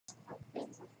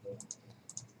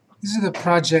This is the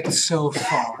project so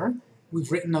far.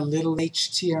 We've written a little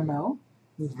HTML.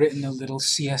 We've written a little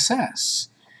CSS.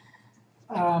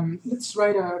 Let's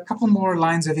write a couple more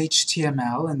lines of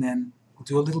HTML, and then we'll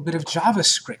do a little bit of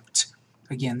JavaScript.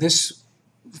 Again, this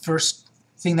first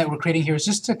thing that we're creating here is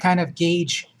just to kind of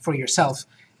gauge for yourself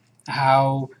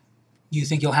how you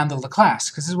think you'll handle the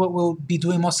class, because this is what we'll be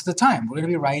doing most of the time. We're going to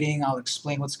be writing, I'll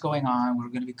explain what's going on, we're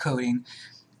going to be coding,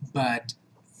 but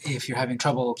if you're having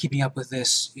trouble keeping up with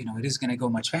this, it is going to go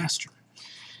much faster.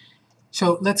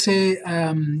 So let's say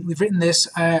we've written this.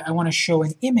 I want to show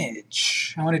an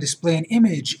image. I want to display an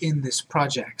image in this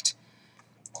project.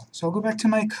 So I'll go back to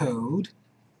my code.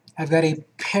 I've got a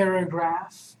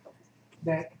paragraph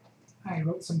that I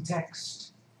wrote some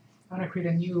text. I want to create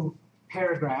a new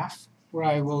paragraph where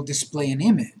I will display an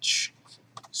image.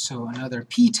 So another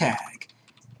p tag.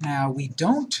 Now we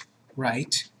don't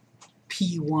write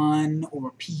p1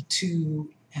 or p2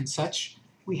 and such.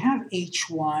 We have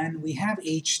h1, we have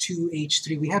h2,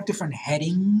 h3, we have different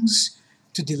headings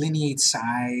to delineate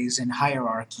size and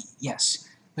hierarchy, yes,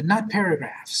 but not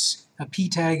paragraphs. A p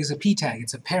tag is a p tag,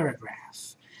 it's a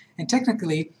paragraph. And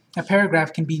technically, a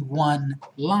paragraph can be one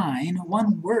line,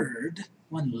 one word,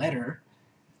 one letter.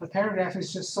 A paragraph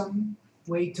is just some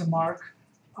way to mark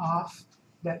off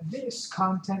that this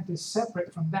content is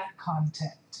separate from that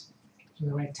content. So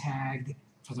the right tag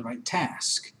for the right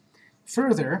task.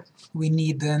 Further, we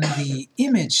need then the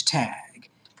image tag.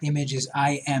 Image is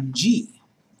img.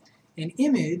 An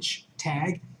image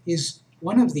tag is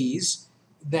one of these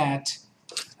that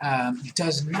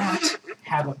does not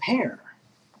have a pair.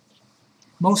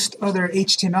 Most other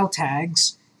HTML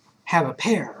tags have a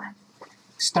pair.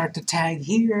 Start the tag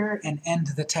here and end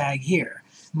the tag here.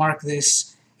 Mark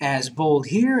this as bold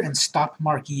here and stop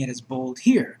marking it as bold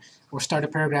here. Or start a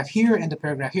paragraph here, end a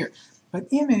paragraph here. But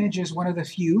image is one of the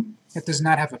few that does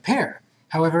not have a pair.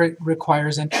 However, it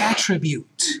requires an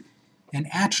attribute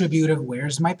of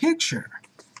where's my picture.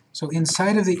 So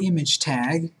inside of the image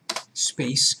tag,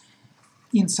 space,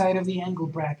 inside of the angle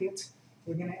bracket,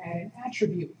 we're going to add an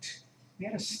attribute. We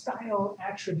had a style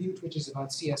attribute, which is about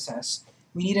CSS.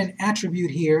 We need an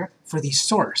attribute here for the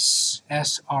source,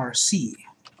 src,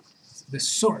 the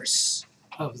source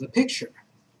of the picture.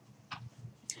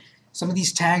 Some of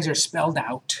these tags are spelled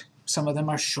out. Some of them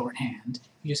are shorthand.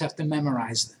 You just have to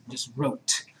memorize them. Just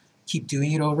rote. Keep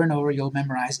doing it over and over. You'll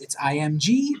memorize. It's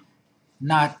img,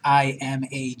 not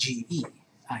image.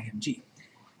 Img.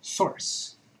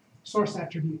 Source. Source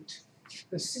attribute.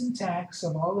 The syntax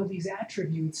of all of these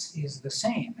attributes is the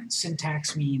same. And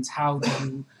syntax means how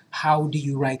do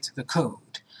you write the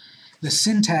code. The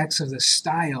syntax of the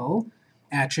style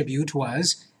attribute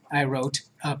was, I wrote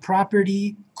a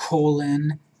property,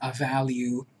 colon, a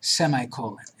value,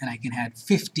 semicolon, and I can add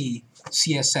 50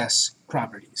 CSS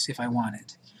properties if I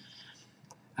wanted.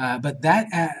 But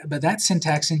that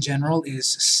syntax in general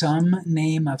is some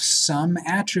name of some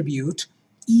attribute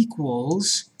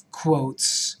equals,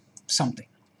 quotes, something.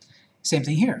 Same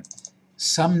thing here.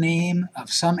 Some name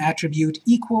of some attribute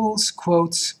equals,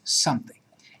 quotes, something.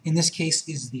 In this case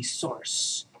is the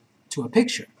source to a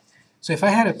picture. So if I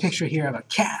had a picture here of a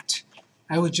cat,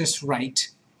 I would just write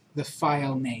the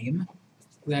file name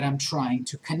that I'm trying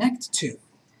to connect to.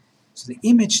 So the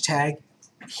image tag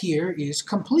here is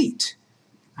complete.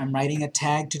 I'm writing a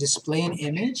tag to display an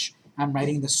image. I'm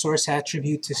writing the source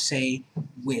attribute to say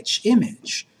which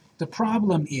image. The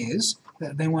problem is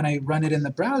that then when I run it in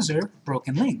the browser,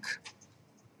 broken link.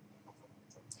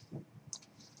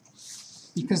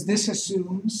 Because this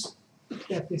assumes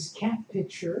that this cat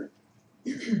picture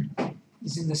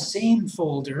is in the same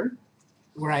folder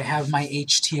where I have my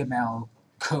HTML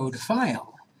code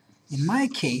file. In my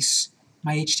case,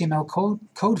 my HTML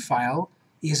code file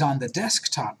is on the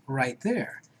desktop right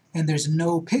there, and there's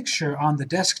no picture on the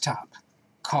desktop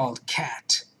called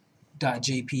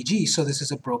cat.jpg, so this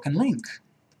is a broken link.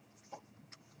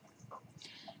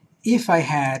 If I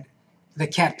had the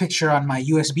cat picture on my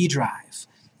USB drive,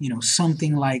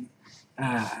 something like,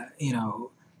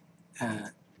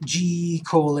 G:,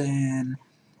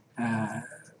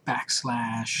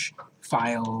 backslash,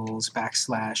 files,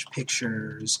 backslash,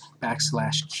 pictures,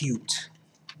 backslash, cute,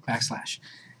 backslash.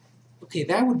 Okay,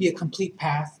 that would be a complete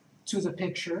path to the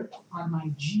picture on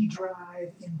my G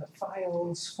drive, in the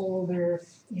files folder,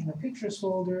 in the pictures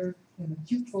folder, in the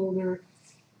cute folder,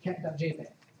 cat.jpg.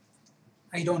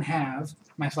 I don't have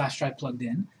my flash drive plugged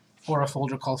in, or a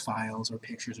folder called files, or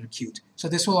pictures, or cute. So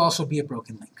this will also be a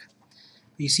broken link.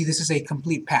 You see, this is a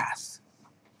complete path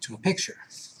to a picture.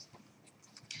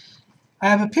 I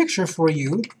have a picture for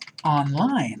you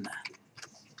online,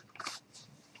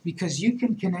 because you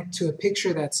can connect to a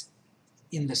picture that's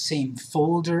in the same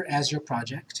folder as your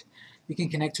project. You can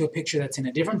connect to a picture that's in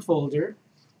a different folder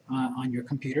on your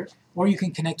computer, or you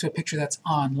can connect to a picture that's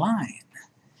online.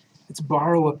 Let's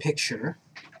borrow a picture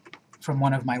from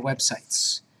one of my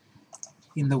websites.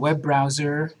 In the web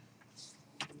browser,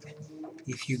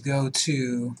 if you go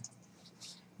to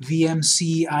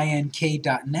vmcink.net,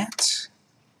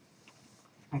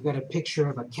 I've got a picture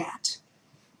of a cat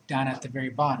down at the very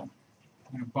bottom.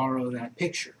 I'm going to borrow that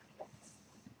picture.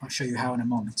 I'll show you how in a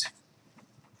moment.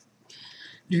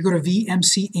 If you go to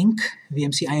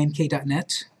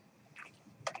vmcink.net,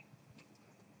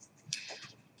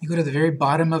 you go to the very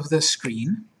bottom of the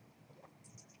screen.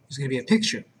 There's going to be a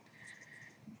picture.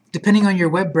 Depending on your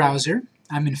web browser,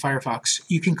 I'm in Firefox,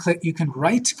 you can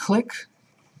right-click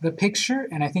the picture,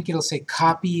 and I think it'll say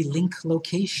copy link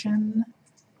location,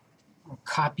 or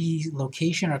copy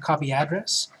location, or copy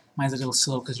address. Mine's a little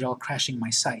slow because you're all crashing my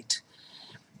site.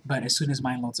 But as soon as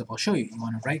mine loads up, I'll show you. You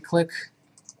want to right-click,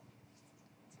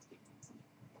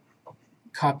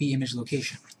 copy image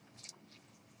location.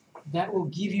 That will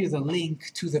give you the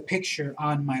link to the picture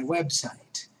on my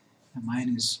website. And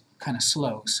mine is kind of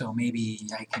slow, so maybe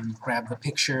I can grab the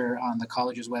picture on the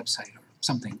college's website or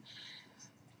something.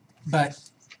 But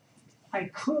I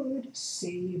could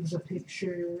save the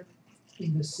picture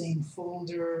in the same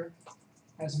folder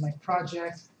as my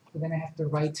project, but then I have to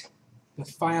write the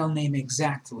file name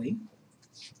exactly.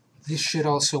 This should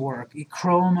also work.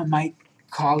 Chrome might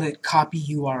call it copy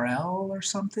URL or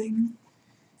something,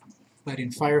 but in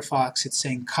Firefox it's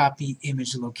saying copy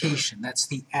image location. That's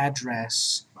the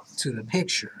address to the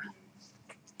picture.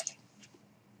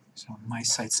 So my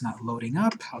site's not loading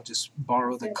up. I'll just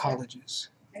borrow the college's.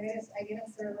 I get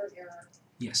a server error.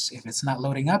 Yes, if it's not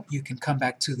loading up, you can come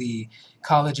back to the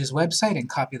college's website and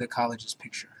copy the college's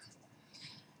picture.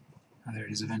 Oh, there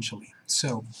it is eventually.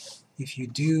 So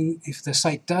if the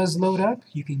site does load up,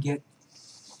 you can get,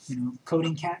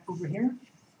 Coding Cat over here.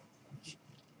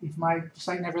 If my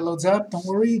site never loads up, don't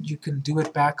worry, you can do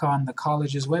it back on the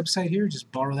college's website here.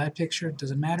 Just borrow that picture, it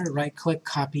doesn't matter. Right-click,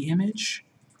 copy image,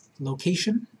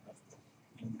 location.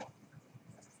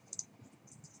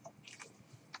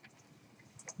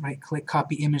 Right-click,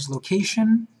 copy image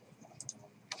location.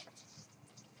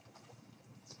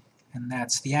 And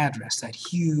that's the address, that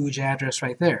huge address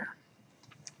right there.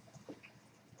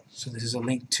 So this is a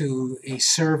link to a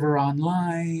server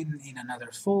online, in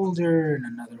another folder,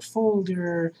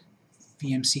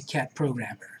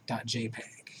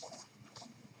 vmccatprogrammer.jpg.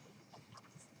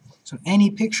 So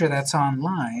any picture that's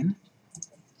online,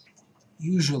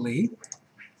 usually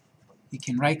you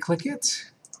can right-click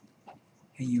it,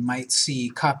 and you might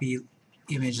see copy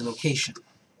image location.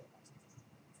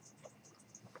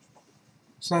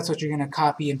 So that's what you're going to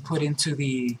copy and put into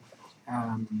the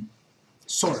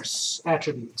source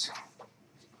attribute.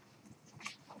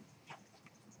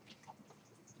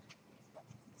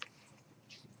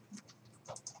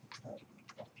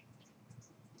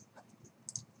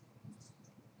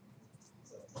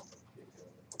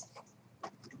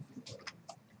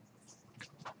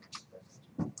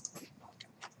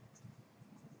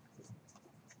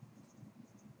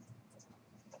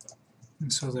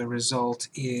 And so the result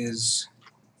is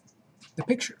the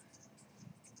picture.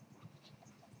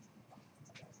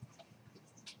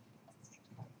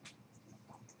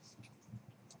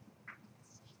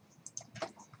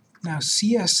 Now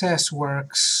CSS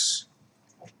works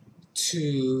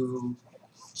to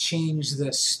change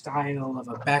the style of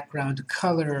a background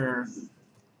color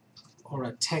or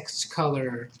a text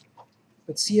color,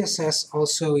 but CSS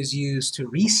also is used to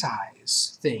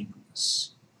resize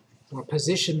things or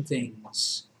position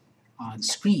things on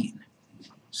screen.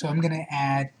 So I'm going to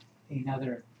add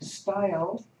another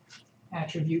style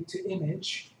attribute to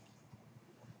image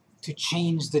to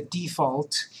change the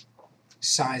default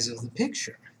size of the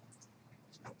picture.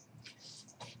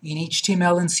 In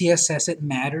HTML and CSS, it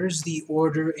matters the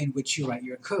order in which you write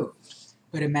your code,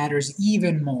 but it matters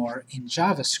even more in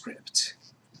JavaScript.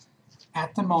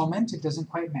 At the moment, it doesn't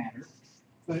quite matter,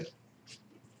 but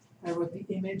I wrote the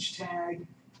image tag,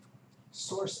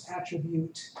 source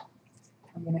attribute.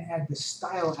 I'm going to add the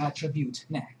style attribute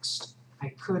next. I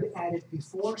could add it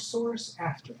before source,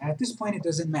 after. At this point, it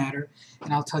doesn't matter,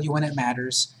 and I'll tell you when it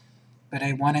matters, but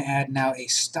I want to add now a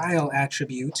style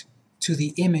attribute to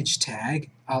the image tag.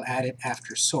 I'll add it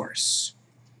after source.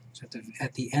 So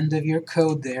at the end of your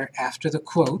code there, after the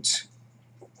quote,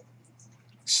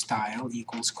 style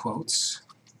equals quotes.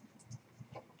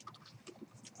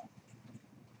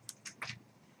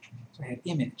 So I had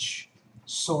image,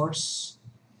 source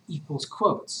equals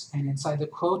quotes, and inside the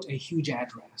quote, a huge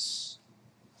address.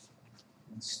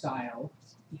 And style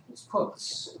equals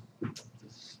quotes.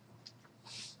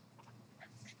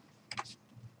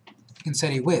 you can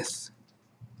set a width,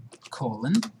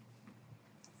 colon,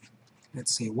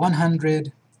 let's say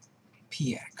 100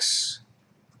 px.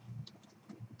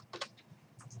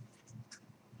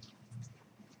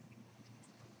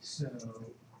 So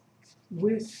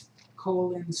width,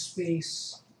 colon,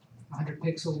 space, 100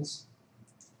 pixels,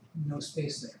 no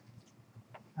space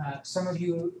there. Some of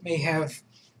you may have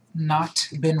not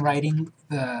been writing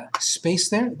the space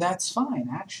there. That's fine,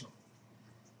 actually.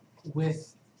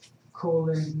 With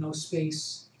colon, no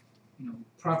space,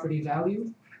 property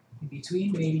value in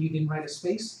between, maybe you didn't write a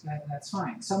space, that's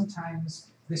fine. Sometimes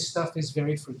this stuff is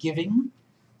very forgiving,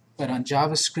 but on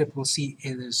JavaScript we'll see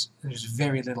there's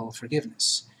very little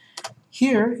forgiveness.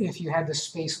 Here, if you had the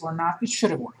space or not, it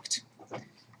should have worked.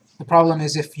 The problem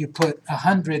is if you put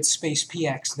 100 space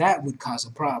px, that would cause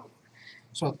a problem.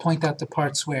 So I'll point out the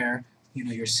parts where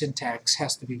your syntax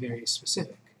has to be very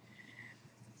specific.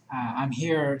 I'm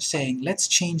here saying let's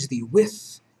change the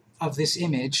width of this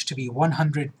image to be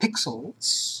 100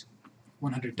 pixels,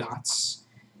 100 dots,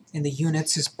 and the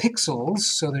units is pixels,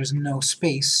 so there's no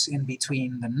space in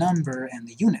between the number and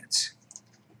the unit.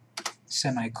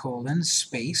 Semicolon,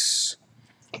 space,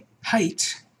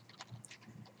 height,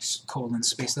 colon,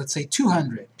 space, let's say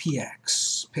 200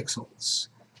 px, pixels.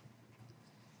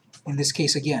 In this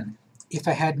case, again, if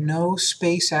I had no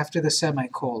space after the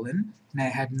semicolon, and I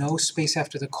had no space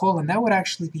after the colon, that would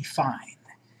actually be fine.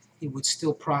 It would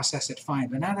still process it fine,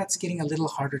 but now that's getting a little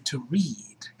harder to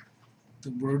read. The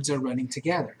words are running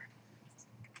together.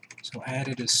 So I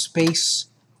added a space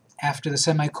after the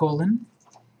semicolon,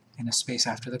 and a space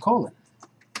after the colon.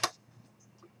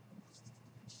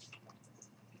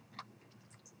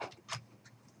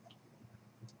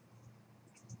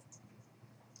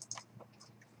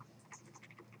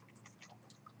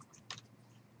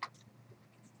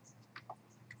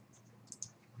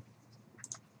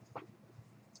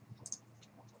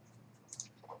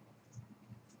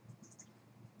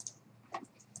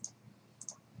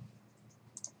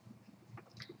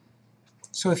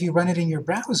 So if you run it in your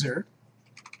browser,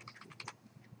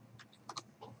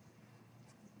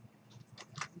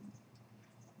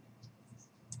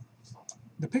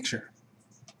 the picture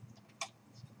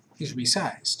is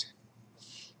resized.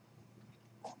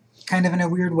 Kind of in a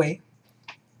weird way.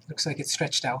 Looks like it's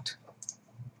stretched out.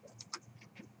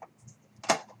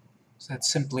 So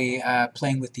that's simply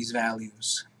playing with these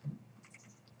values.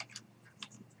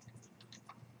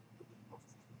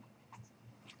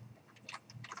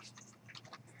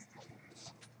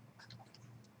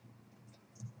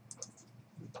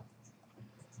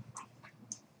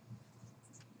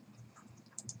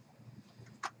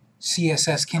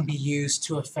 CSS can be used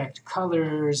to affect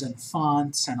colors and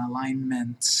fonts and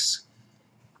alignments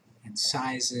and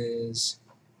sizes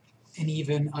and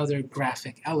even other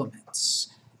graphic elements.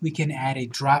 We can add a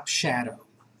drop shadow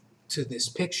to this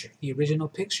picture. The original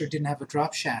picture didn't have a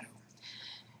drop shadow.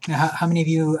 Now, how many of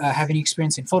you have any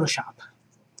experience in Photoshop?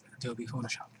 Adobe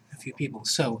Photoshop? A few people.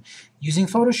 So, using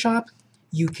Photoshop,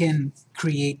 you can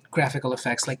create graphical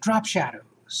effects like drop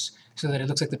shadows so that it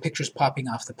looks like the picture's popping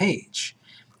off the page.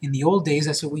 In the old days,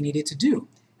 that's what we needed to do.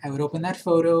 I would open that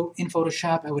photo in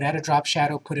Photoshop, I would add a drop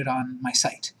shadow, put it on my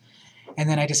site. And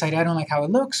then I decided I don't like how it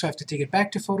looks, so I have to take it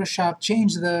back to Photoshop,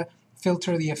 change the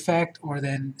filter, the effect, or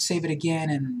then save it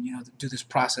again and do this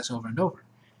process over and over.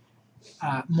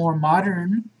 More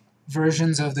modern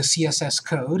versions of the CSS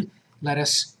code let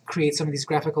us create some of these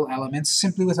graphical elements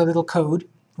simply with a little code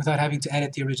without having to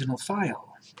edit the original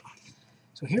file.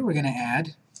 So here we're going to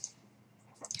add,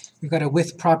 we've got a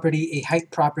width property, a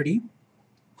height property,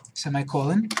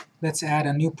 semicolon. Let's add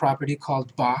a new property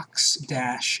called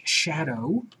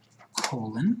box-shadow,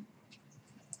 colon.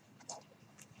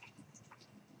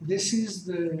 This is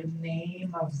the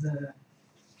name of the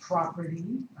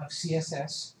property of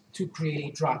CSS to create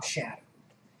a drop shadow.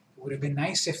 It would have been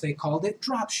nice if they called it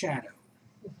drop shadow.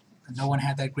 But no one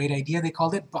had that great idea, they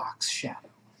called it box shadow.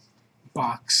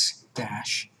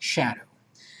 Box-shadow.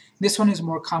 This one is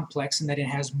more complex in that it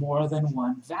has more than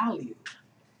one value.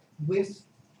 Width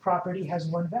property has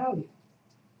one value,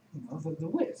 the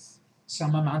width,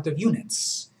 some amount of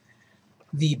units.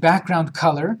 The background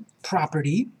color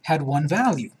property had one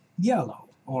value, yellow,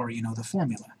 or the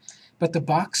formula. But the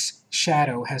box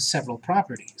shadow has several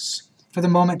properties. For the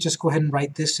moment, just go ahead and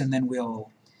write this, and then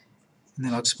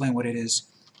I'll explain what it is.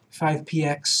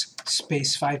 5px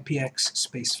space 5px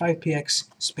space 5px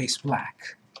space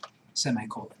black,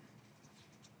 semicolon.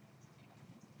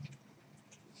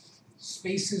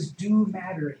 Spaces do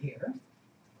matter here.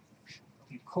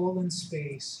 Okay, colon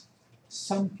space,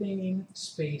 something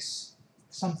space,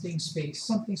 something space,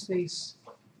 something space,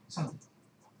 something.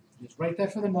 Just write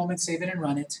that for the moment, save it and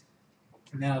run it.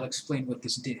 And then I'll explain what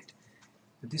this did.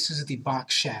 But this is the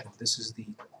box shadow. This is the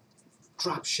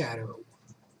drop shadow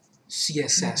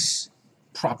CSS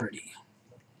property.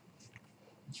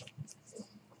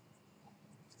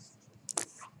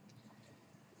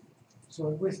 So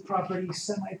width property,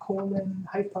 semicolon,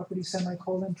 height property,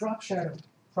 semicolon, drop shadow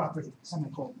property,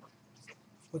 semicolon.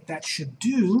 What that should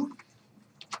do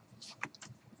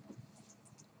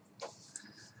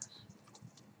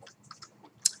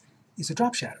is a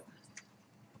drop shadow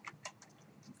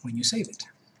when you save it.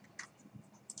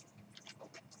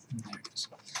 And there it is.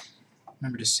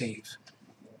 Remember to save.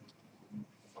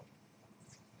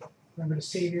 Remember to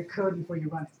save your code before you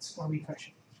run it or refresh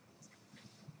it.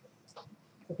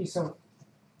 Okay, so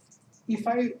if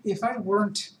I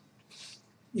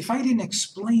didn't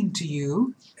explain to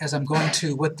you, as I'm going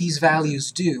to, what these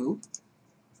values do,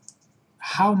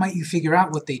 how might you figure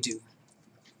out what they do?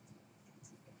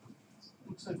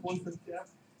 Looks like one for that.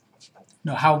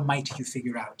 No, how might you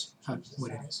figure out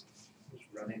what it is? Just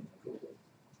running Google.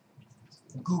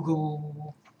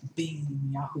 Google,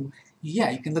 Bing, Yahoo.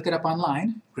 Yeah, you can look it up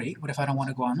online. Great. What if I don't want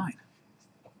to go online?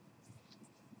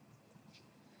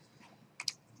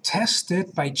 Test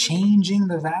it by changing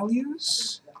the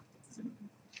values.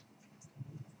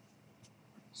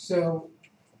 So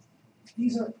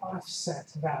these are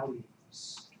offset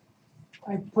values.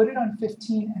 I put it on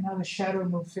 15 and now the shadow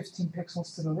moved 15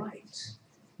 pixels to the right.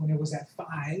 When it was at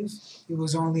 5, it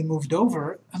was only moved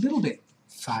over a little bit,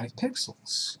 5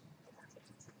 pixels.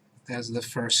 That's the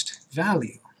first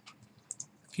value.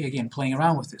 Okay, again, playing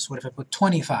around with this. What if I put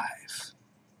 25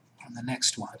 on the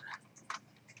next one?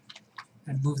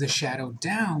 And move the shadow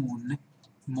down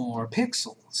more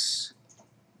pixels.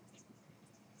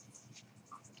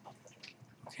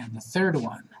 Okay, on the third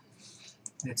one,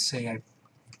 let's say I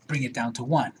bring it down to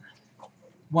 1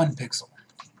 pixel.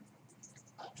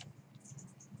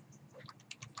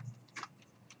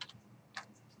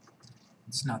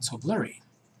 It's not so blurry.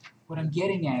 What I'm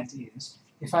getting at is,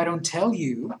 if I don't tell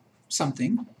you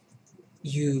something,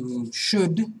 you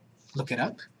should look it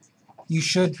up, you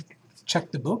should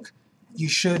check the book, you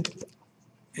should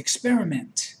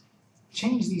experiment,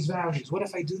 change these values. What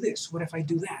if I do this? What if I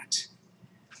do that?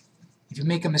 If you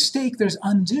make a mistake, there's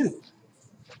undo.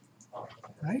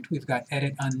 Right? We've got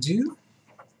edit undo,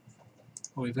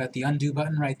 or we've got the undo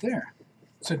button right there.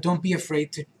 So don't be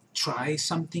afraid to try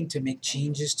something, to make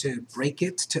changes, to break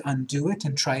it, to undo it,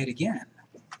 and try it again.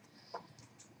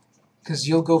 Because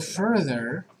you'll go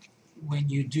further when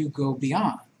you do go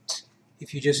beyond.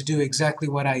 If you just do exactly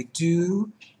what I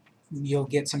do, you'll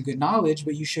get some good knowledge,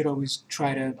 but you should always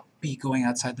try to be going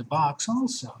outside the box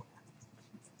also.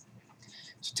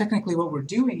 So technically what we're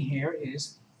doing here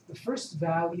is, the first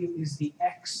value is the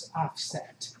x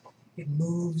offset. It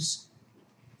moves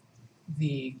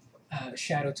the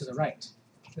shadow to the right.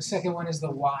 The second one is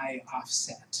the y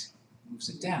offset. Moves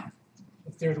it down.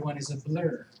 The third one is a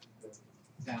blur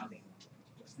value.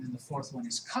 And the fourth one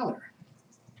is color.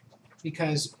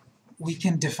 Because we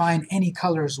can define any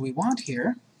colors we want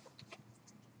here.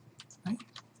 Right?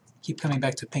 Keep coming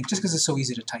back to pink, just because it's so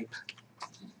easy to type.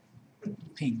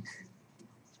 Pink.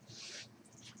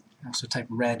 I also type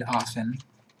red often.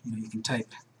 You know, you can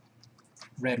type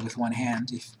red with one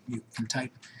hand if you can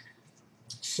type.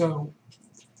 So,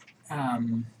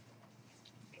 you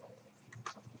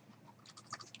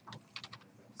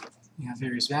have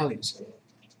various values.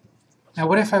 Now,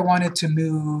 what if I wanted to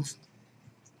move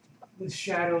the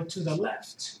shadow to the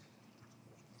left?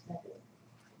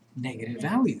 Negative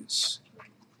values.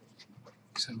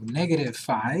 So,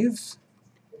 -5,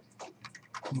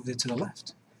 move it to the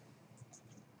left.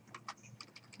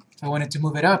 If I wanted to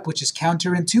move it up, which is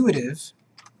counterintuitive,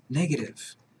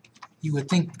 negative. You would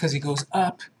think because it goes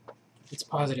up, it's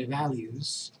positive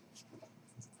values,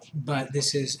 but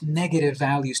this is negative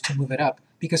values to move it up,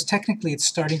 because technically it's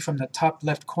starting from the top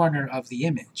left corner of the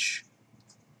image.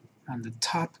 On the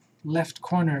top left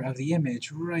corner of the image,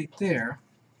 right there,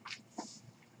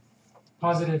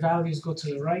 positive values go to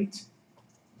the right,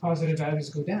 positive values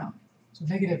go down. So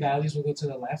negative values will go to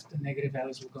the left, and negative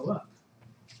values will go up.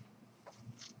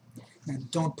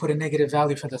 And don't put a negative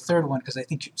value for the third one, because I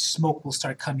think smoke will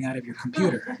start coming out of your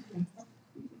computer.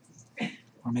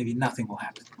 Or maybe nothing will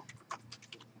happen.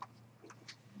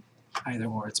 Either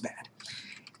or, it's bad.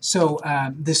 So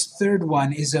this third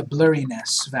one is a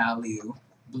blurriness value,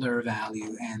 blur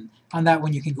value, and on that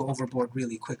one you can go overboard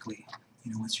really quickly.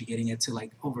 You know, once you're getting it to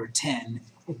like over 10,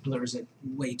 it blurs it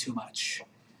way too much.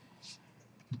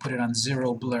 You put it on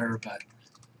 0 blur, but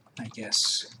I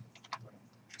guess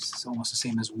it's almost the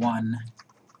same as 1.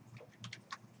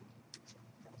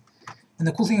 And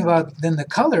the cool thing about then the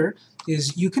color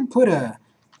is you can put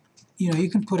you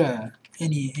can put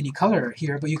any color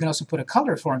here, but you can also put a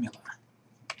color formula,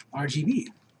 RGB.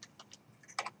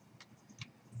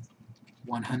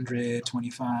 100,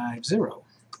 25, 0.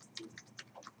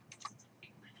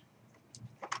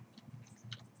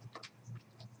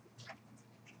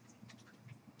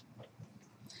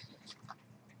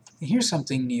 And here's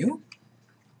something new.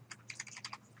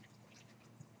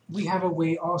 We have a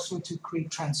way also to create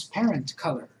transparent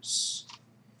colors.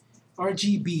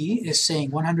 RGB is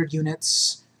saying 100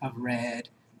 units of red,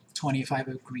 25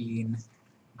 of green,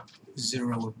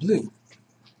 0 of blue.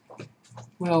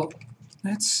 Well,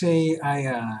 let's say I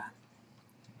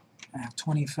have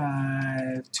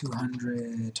 25,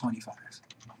 200, 25.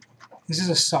 This is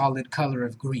a solid color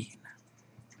of green,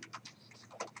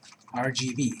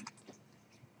 RGB.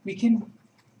 We can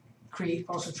create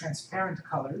also transparent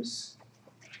colors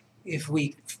if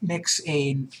we mix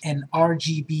an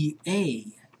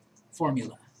RGBA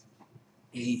formula,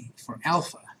 A for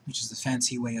alpha, which is the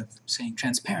fancy way of saying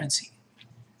transparency.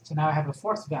 So now I have a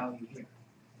fourth value here.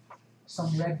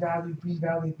 Some red value, green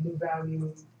value, blue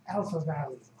value, alpha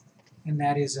value. And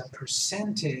that is a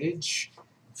percentage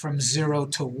from 0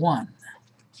 to 1.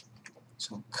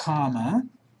 So comma,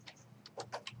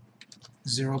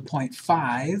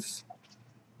 0.5,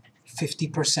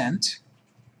 50%.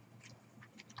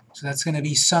 So that's going to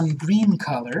be some green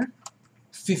color,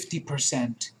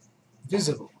 50%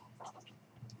 visible,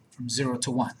 from 0 to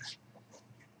 1.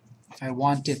 If I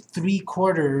want it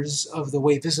 3/4 of the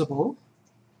way visible,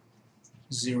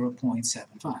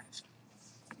 0.75.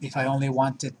 If I only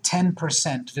want it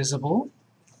 10% visible,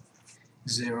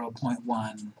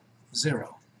 0.10.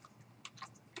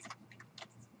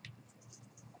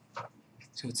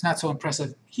 So it's not so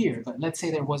impressive here, but let's say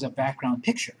there was a background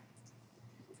picture.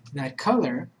 That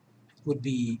color would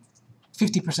be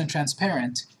 50%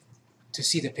 transparent to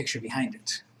see the picture behind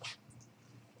it.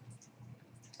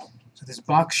 So this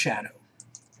box shadow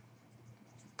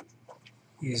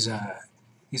is a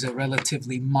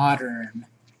relatively modern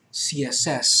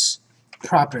CSS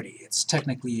property. It's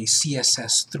technically a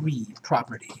CSS3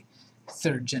 property,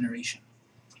 3rd generation.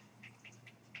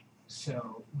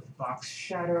 So with box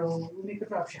shadow, we'll make a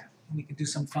drop shadow. We could do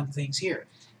some fun things here.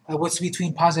 What's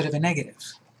between positive and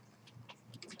negative?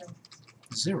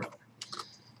 0.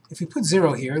 If we put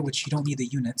 0 here, which you don't need the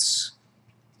units,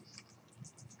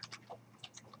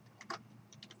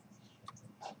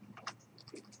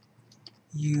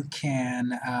 you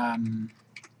can,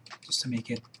 just to make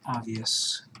it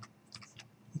obvious,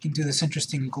 you can do this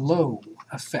interesting glow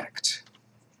effect.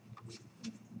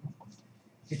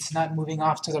 It's not moving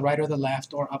off to the right or the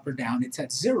left or up or down, it's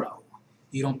at 0.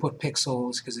 You don't put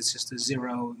pixels because it's just a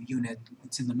 0 unit,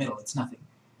 it's in the middle, it's nothing.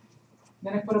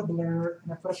 Then I put a blur,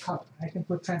 and I put a color. I can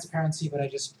put transparency, but I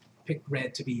just picked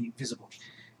red to be visible.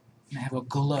 And I have a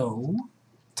glow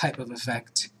type of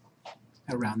effect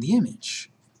around the image.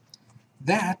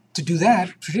 To do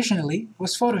that, traditionally,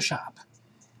 was Photoshop.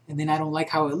 And then I don't like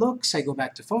how it looks, I go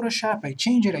back to Photoshop, I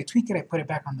change it, I tweak it, I put it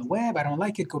back on the web, I don't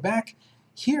like it, go back.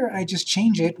 Here I just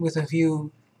change it with a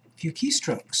few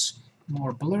keystrokes.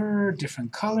 More blur,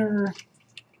 different color,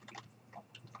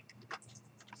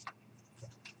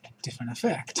 different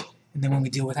effect. And then when we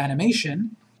deal with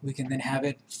animation, we can then have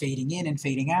it fading in and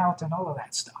fading out and all of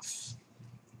that stuff.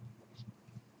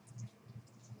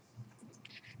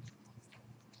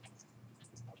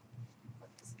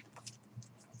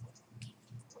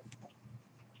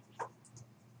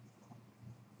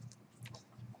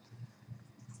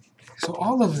 So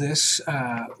all of this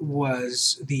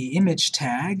was the image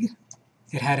tag.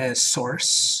 It had a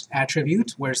source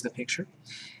attribute, where's the picture?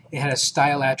 It had a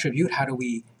style attribute, how do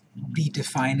we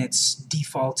redefine its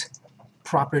default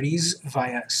properties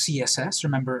via CSS.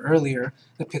 Remember earlier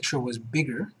the picture was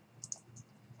bigger.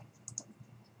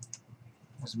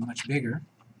 It was much bigger.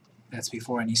 That's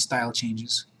before any style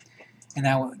changes. And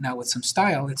now with some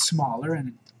style it's smaller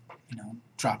and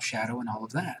drop shadow and all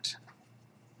of that.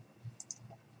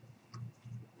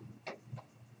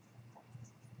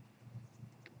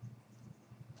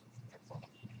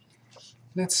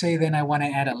 Let's say then I want to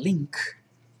add a link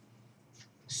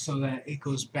so that it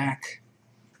goes back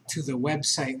to the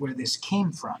website where this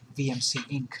came from,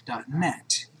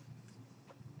 vmcinc.net.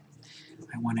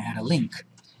 I want to add a link.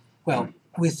 Well,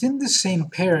 within the same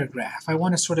paragraph, I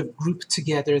want to sort of group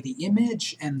together the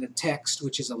image and the text,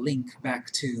 which is a link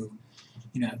back to,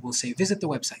 we'll say visit the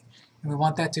website. And we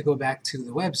want that to go back to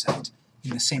the website in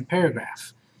the same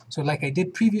paragraph. So like I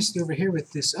did previously over here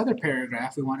with this other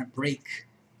paragraph, we want to break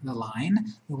the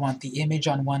line. We want the image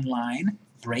on one line,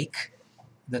 break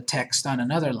the text on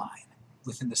another line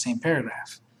within the same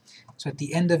paragraph. So at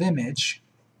the end of image,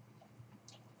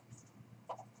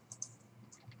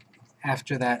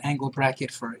 after that angle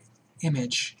bracket for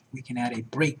image, we can add a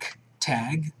break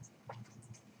tag.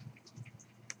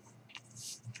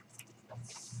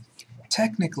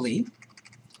 Technically,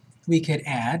 we could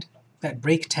add that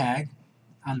break tag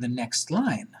on the next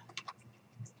line.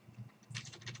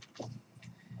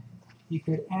 You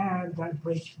could add that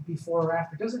break before or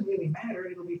after. It doesn't really matter.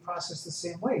 It'll be processed the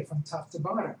same way from top to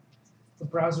bottom. The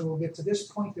browser will get to this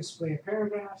point, display a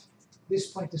paragraph, this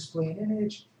point, display an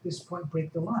image, this point,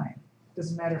 break the line.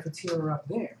 Doesn't matter if it's here or up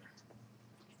there.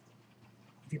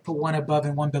 If you put one above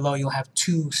and one below, you'll have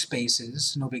two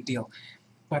spaces. No big deal.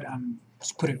 But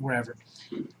just put it wherever.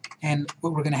 And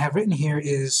what we're going to have written here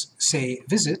is, say,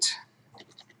 visit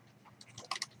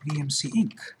VMC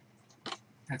Inc.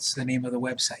 That's the name of the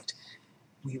website.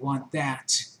 We want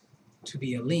that to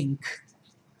be a link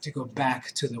to go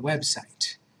back to the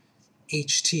website.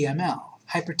 HTML,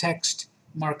 hypertext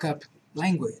markup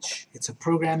language. It's a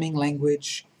programming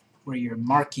language where you're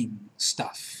marking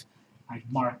stuff. I've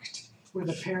marked where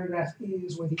the paragraph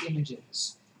is, where the image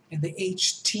is. And the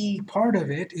HT part of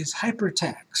it is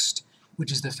hypertext,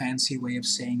 which is the fancy way of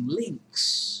saying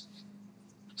links.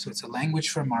 So it's a language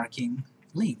for marking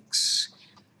links.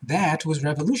 That was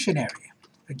revolutionary.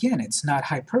 Again, it's not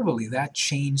hyperbole. That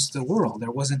changed the world.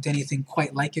 There wasn't anything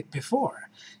quite like it before.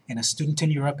 And a student in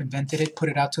Europe invented it, put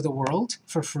it out to the world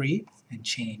for free, and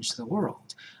changed the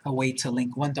world. A way to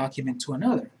link one document to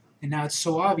another. And now it's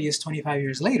so obvious 25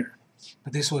 years later.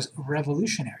 But this was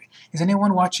revolutionary. Is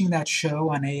anyone watching that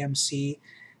show on AMC?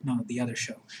 No, the other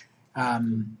show.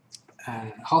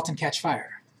 Halt and Catch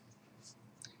Fire.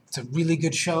 It's a really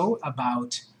good show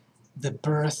about the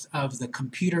birth of the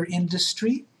computer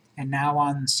industry, and now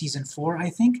on season 4, I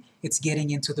think, it's getting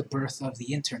into the birth of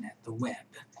the internet, the web.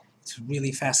 It's a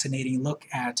really fascinating look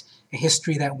at a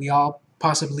history that we all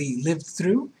possibly lived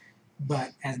through,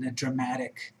 but in a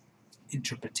dramatic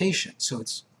interpretation. So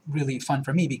it's really fun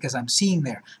for me because I'm seeing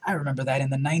there. I remember that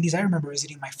in the 90s. I remember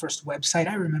visiting my first website.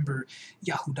 I remember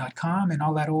Yahoo.com and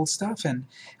all that old stuff, and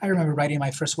I remember writing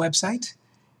my first website,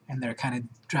 and they're kind of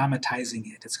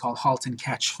dramatizing it. It's called Halt and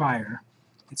Catch Fire.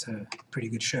 It's a pretty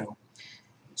good show.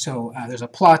 So there's a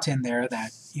plot in there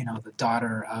that, you know, the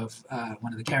daughter of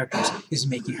one of the characters is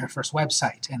making her first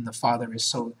website, and the father is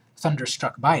so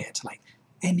thunderstruck by it. Like,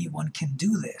 anyone can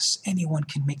do this. Anyone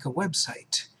can make a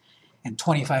website. And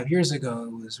 25 years ago,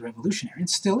 it was revolutionary. It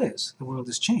still is. The world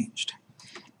has changed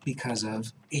because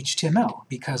of HTML,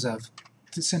 because of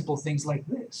simple things like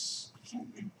this.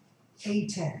 A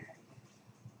tag.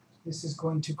 This is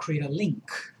going to create a link.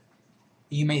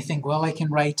 You may think, well, I can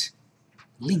write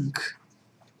link.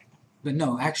 But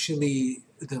no, actually,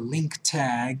 the link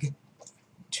tag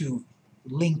to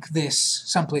link this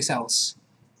someplace else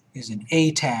is an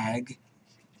A tag,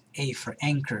 A for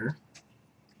anchor.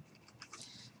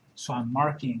 So I'm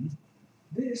marking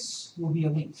this will be a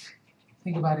link.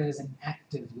 Think about it as an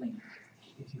active link,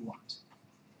 if you want.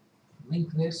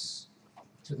 Link this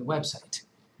to the website.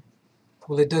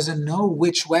 Well, it doesn't know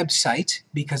which website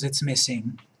because it's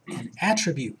missing an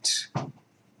attribute.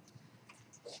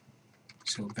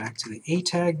 So back to the A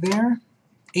tag there,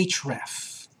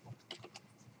 href,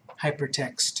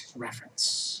 hypertext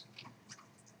reference.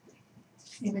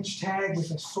 Image tag with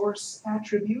a source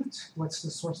attribute. What's the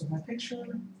source of my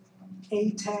picture?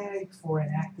 A tag for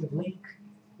an active link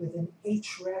with an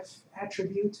href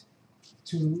attribute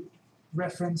to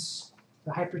reference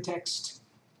the hypertext,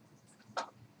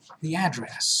 the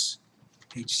address,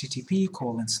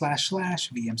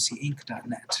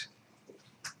 http://vmcinc.net.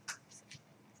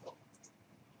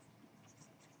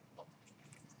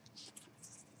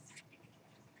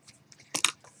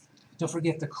 Don't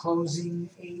forget the closing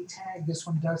A tag. This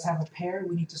one does have a pair.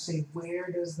 We need to say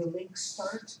where does the link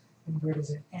start and where does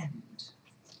it end.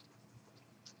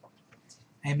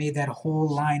 I made that whole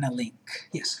line a link.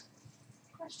 Yes?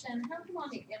 Question, how come on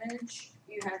the image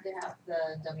you had to have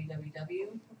the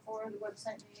www before the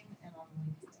website name and on the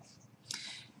link you don't?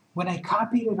 When I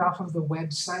copied it off of the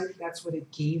website, that's what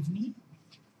it gave me.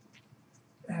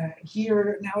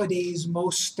 Here, nowadays,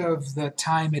 most of the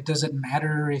time it doesn't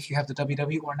matter if you have the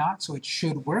www or not, so it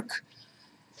should work.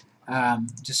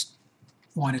 Just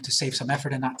wanted to save some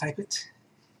effort and not type it,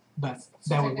 but So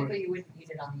that would work. technically you wouldn't need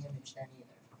it on the image then either.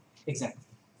 Exactly.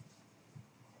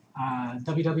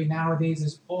 www nowadays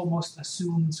is almost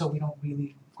assumed, so we don't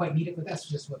really quite need it, but that's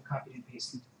just what copied and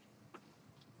pasted.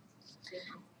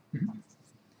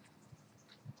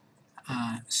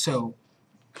 So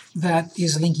that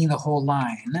is linking the whole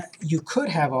line. You could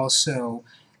have also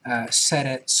set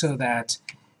it so that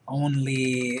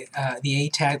only the A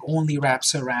tag only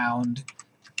wraps around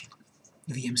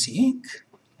VMC Inc.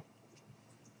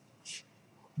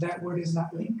 that word is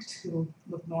not linked, it'll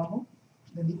look normal.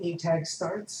 Then the A tag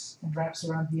starts and wraps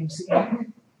around VMC Inc.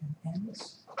 and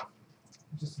ends.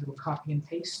 Just a little copy and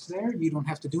paste there. You don't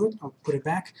have to do it. I'll put it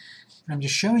back. And I'm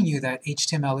just showing you that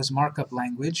HTML is markup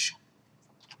language.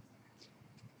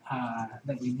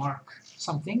 That we mark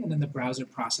something, and then the browser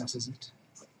processes it,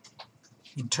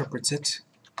 interprets it.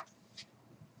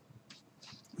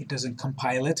 It doesn't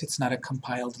compile it. It's not a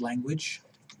compiled language.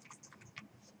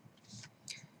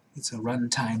 It's a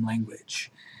runtime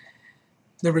language.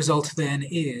 The result then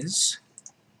is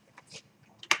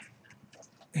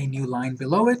a new line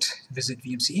below it, visit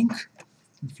VMC Inc.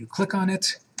 If you click on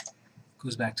it, it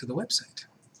goes back to the website.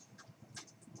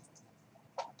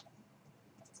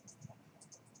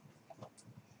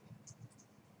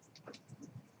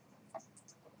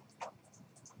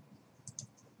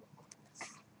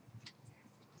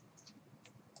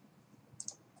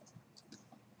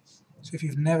 So if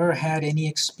you've never had any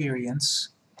experience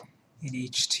in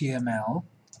HTML,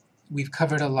 we've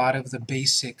covered a lot of the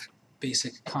basic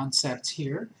concepts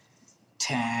here.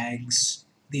 Tags,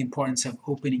 the importance of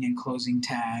opening and closing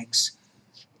tags,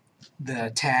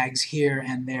 the tags here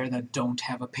and there that don't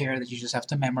have a pair that you just have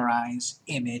to memorize,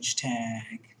 image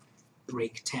tag,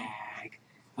 break tag,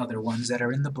 other ones that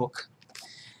are in the book.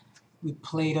 We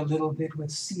played a little bit with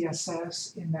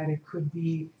CSS in that it could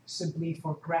be simply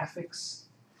for graphics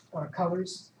or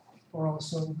colors, or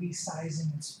also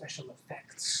resizing and special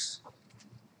effects.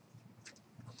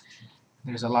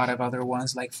 There's a lot of other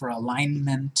ones like for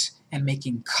alignment and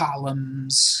making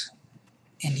columns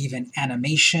and even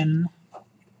animation.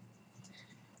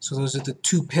 So those are the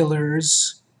two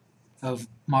pillars of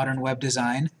modern web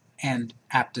design and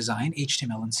app design,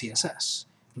 HTML and CSS.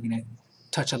 We're going to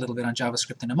touch a little bit on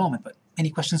JavaScript in a moment, but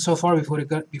any questions so far before we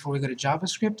go to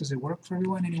JavaScript? Does it work for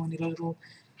everyone? Anyone need a little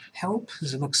help?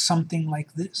 Does it look something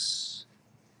like this?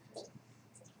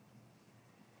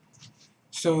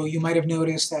 So you might have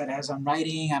noticed that as I'm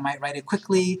writing, I might write it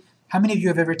quickly. How many of you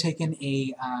have ever taken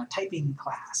a typing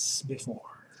class before?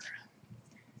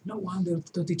 No one?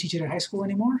 Don't they teach it at high school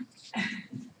anymore?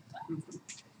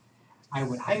 I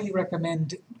would highly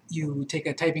recommend you take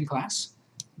a typing class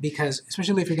because,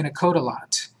 especially if you're going to code a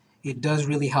lot, it does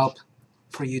really help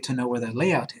for you to know where the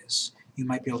layout is. You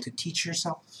might be able to teach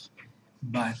yourself,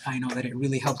 but I know that it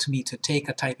really helped me to take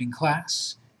a typing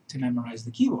class to memorize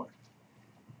the keyboard.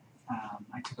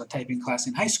 I took a typing class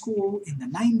in high school in the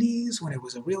 90s when it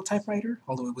was a real typewriter,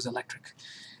 although it was electric.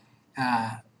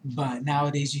 But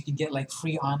nowadays you can get like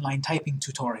free online typing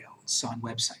tutorials on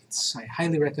websites. I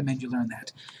highly recommend you learn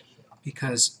that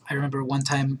because I remember one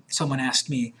time someone asked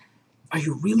me, "Are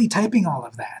you really typing all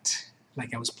of that?"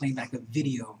 Like I was playing back a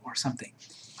video or something,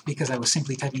 because I was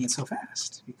simply typing it so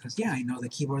fast. Because yeah, I know the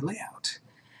keyboard layout.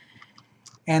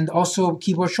 And also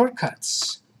keyboard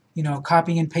shortcuts. You know,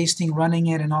 copying and pasting, running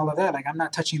it, and all of that. Like I'm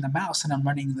not touching the mouse and I'm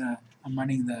running the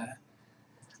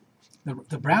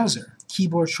browser.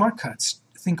 Keyboard shortcuts.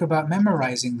 Think about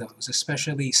memorizing those,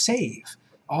 especially save.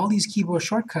 All these keyboard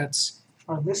shortcuts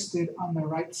are listed on the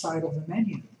right side of the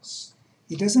menus.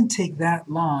 It doesn't take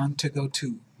that long to go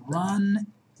to Run,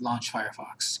 Launch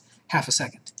Firefox. Half a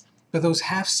second. But those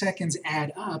half seconds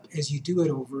add up as you do it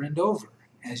over and over,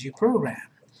 as you program.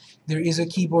 There is a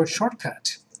keyboard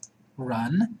shortcut.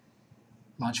 Run,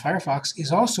 Launch Firefox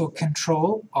is also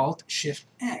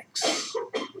Control-Alt-Shift-X.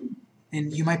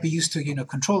 And you might be used to,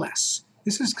 Control-S.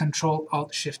 This is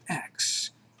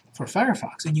Control-Alt-Shift-X for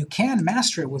Firefox. And you can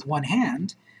master it with one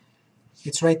hand.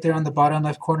 It's right there on the bottom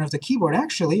left corner of the keyboard,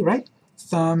 actually, right?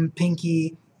 Thumb,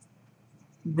 pinky,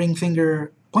 ring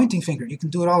finger, pointing finger. You can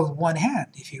do it all with one hand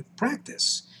if you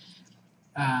practice.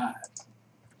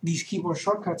 These keyboard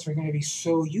shortcuts are going to be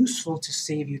so useful to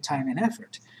save you time and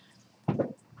effort.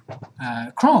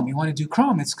 Chrome, you want to do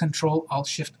Chrome, it's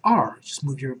Control-Alt-Shift-R. Just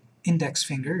move your index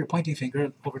finger, your pointing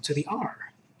finger, over to the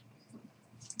R.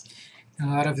 And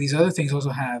a lot of these other things also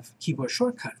have keyboard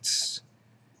shortcuts.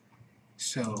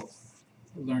 So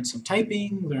learn some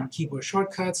typing, learn keyboard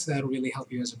shortcuts, that'll really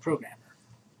help you as a programmer.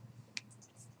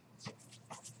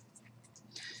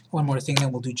 One more thing,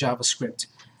 then we'll do JavaScript.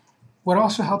 What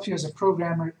also helps you as a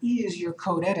programmer is your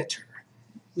code editor.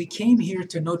 We came here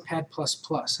to Notepad++,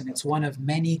 and it's one of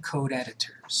many code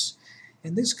editors.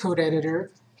 And this code editor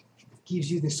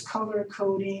gives you this color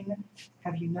coding.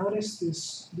 Have you noticed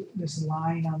this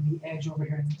line on the edge over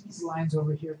here, and these lines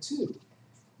over here too?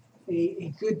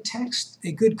 A good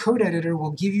code editor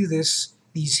will give you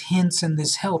these hints and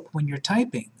this help when you're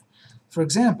typing. For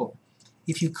example,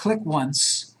 if you click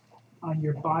once on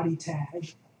your body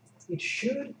tag, it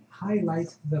should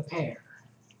highlight the pair.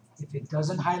 If it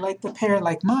doesn't highlight the pair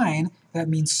like mine, that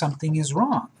means something is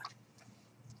wrong.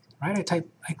 right?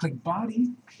 I click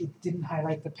body, it didn't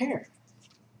highlight the pair.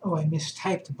 Oh, I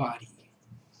mistyped body.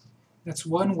 That's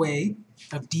one way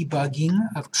of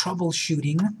debugging, of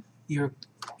troubleshooting your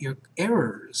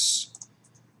errors.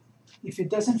 If it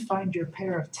doesn't find your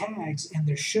pair of tags and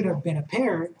there should have been a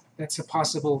pair, that's a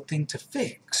possible thing to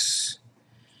fix.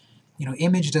 You know,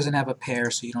 image doesn't have a pair,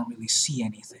 so you don't really see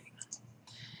anything.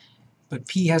 But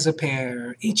P has a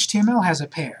pair, HTML has a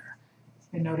pair.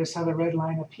 And notice how the red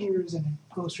line appears and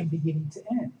it goes from beginning to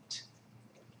end.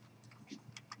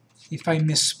 If I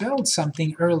misspelled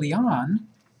something early on,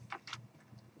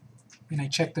 and I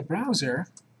check the browser,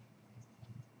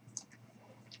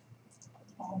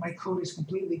 all my code is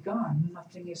completely gone,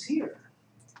 nothing is here.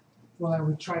 Well, I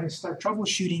would try to start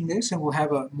troubleshooting this, and we'll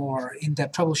have a more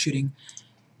in-depth troubleshooting.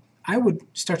 I would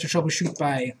start to troubleshoot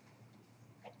by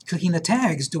clicking the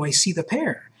tags. Do I see the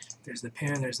pair? There's the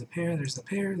pair, there's the pair, there's the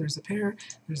pair, there's the pair,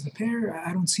 there's the pair.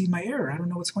 I don't see my error. I don't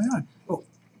know what's going on. Oh,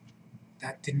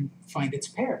 that didn't find its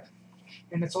pair.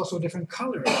 And it's also a different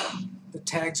color. The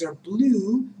tags are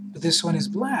blue, but this one is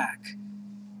black.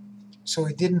 So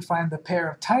it didn't find the pair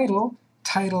of title.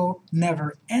 Title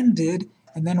never ended.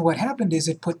 And then what happened is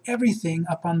it put everything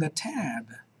up on the tab.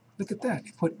 Look at that.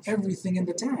 It put everything in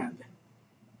the tab,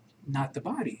 not the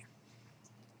body.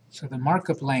 So the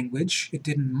markup language, it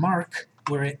didn't mark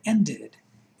where it ended.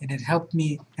 And it helped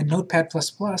me, and Notepad++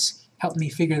 helped me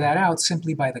figure that out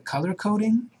simply by the color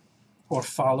coding or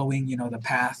following, you know, the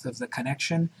path of the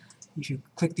connection. If you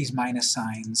click these minus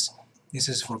signs, this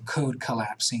is for code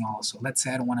collapsing also. Let's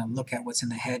say I don't want to look at what's in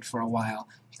the head for a while.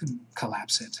 You can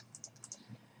collapse it.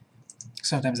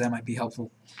 Sometimes that might be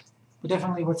helpful. But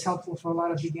definitely what's helpful for a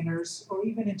lot of beginners, or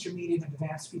even intermediate and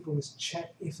advanced people, is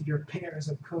check if your pairs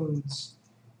of codes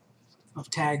of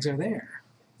tags are there.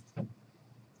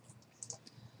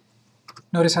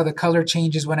 Notice how the color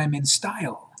changes when I'm in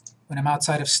style. When I'm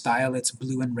outside of style, it's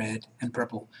blue and red and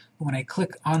purple. But when I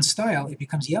click on style, it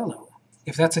becomes yellow.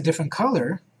 If that's a different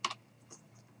color,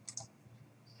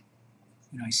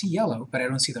 you know, I see yellow, but I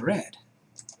don't see the red.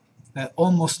 That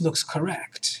almost looks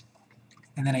correct.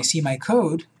 And then I see my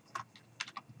code,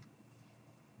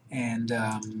 and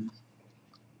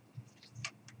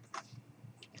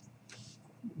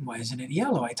why isn't it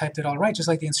yellow? I typed it all right, just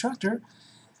like the instructor.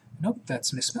 Nope,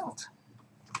 that's misspelled.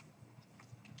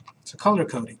 So color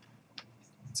coding.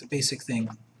 It's a basic thing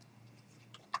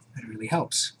that really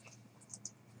helps.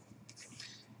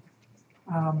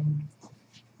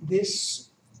 This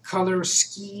color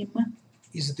scheme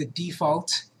is the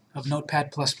default of Notepad++.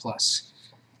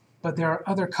 But there are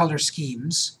other color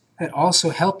schemes that also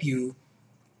help you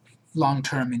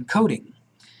long-term in coding.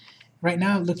 Right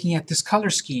now, looking at this color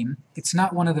scheme, it's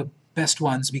not one of the best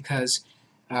ones because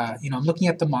you know, I'm looking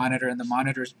at the monitor, and the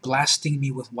monitor is blasting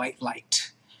me with white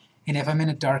light. And if I'm in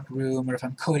a dark room, or if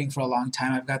I'm coding for a long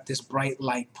time, I've got this bright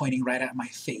light pointing right at my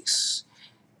face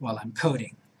while I'm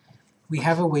coding. We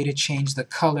have a way to change the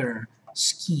color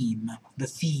scheme, the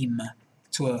theme,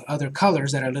 to other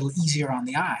colors that are a little easier on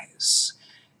the eyes.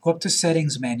 Go up to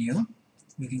Settings menu.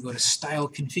 We can go to Style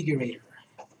Configurator,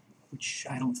 which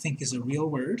I don't think is a real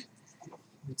word.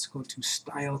 Let's go to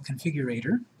Style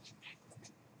Configurator.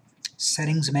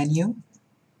 Settings menu,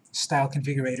 Style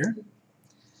Configurator.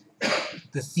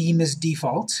 The theme is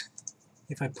default.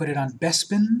 If I put it on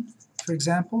Bespin, for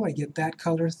example, I get that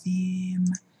color theme.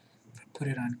 If I put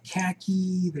it on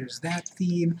khaki, there's that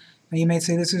theme. Now you may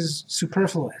say this is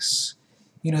superfluous.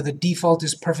 You know, the default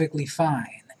is perfectly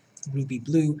fine. Ruby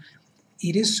blue.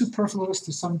 It is superfluous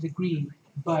to some degree,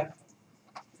 but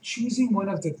choosing one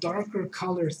of the darker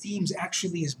color themes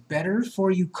actually is better for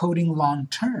you coding long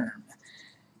term.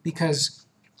 Because,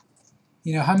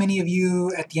 you know, how many of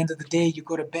you at the end of the day you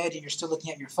go to bed and you're still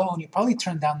looking at your phone, you probably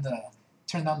turn down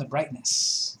the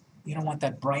brightness. You don't want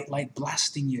that bright light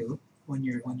blasting you when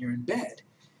you're in bed.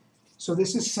 So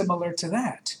this is similar to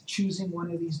that. Choosing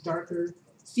one of these darker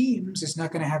themes is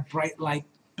not going to have bright light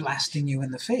blasting you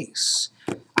in the face.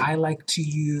 I like to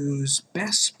use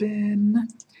Bespin,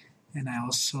 and I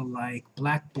also like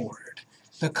Blackboard.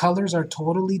 The colors are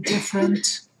totally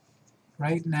different.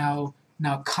 Right now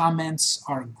comments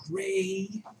are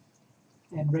gray,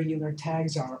 and regular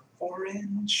tags are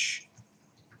orange.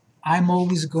 I'm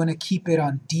always going to keep it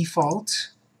on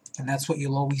default, and that's what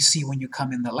you'll always see when you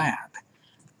come in the lab.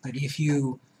 But if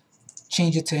you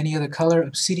change it to any other color,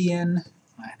 Obsidian,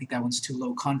 I think that one's too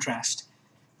low contrast,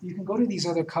 you can go to these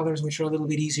other colors which are a little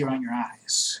bit easier on your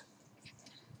eyes.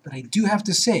 But I do have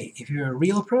to say, if you're a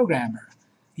real programmer,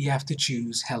 you have to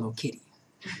choose Hello Kitty.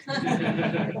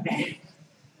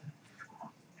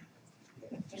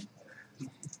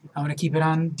 I'm going to keep it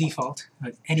on default,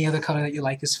 but any other color that you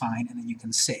like is fine, and then you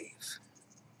can save.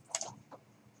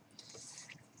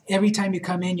 Every time you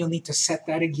come in, you'll need to set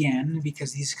that again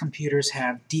because these computers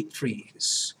have Deep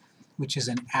Freeze, which is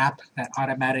an app that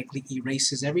automatically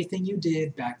erases everything you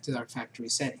did back to our factory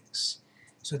settings.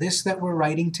 So this that we're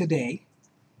writing today,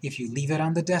 if you leave it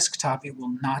on the desktop, it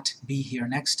will not be here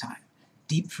next time.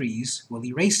 Deep Freeze will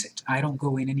erase it. I don't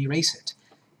go in and erase it.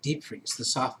 Deep Freeze, the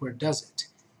software does it.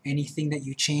 Anything that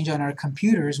you change on our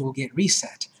computers will get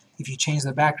reset. If you change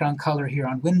the background color here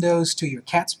on Windows to your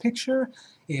cat's picture,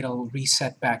 it'll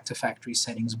reset back to factory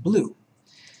settings blue.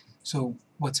 So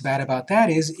what's bad about that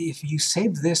is if you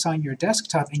save this on your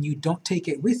desktop and you don't take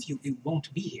it with you, it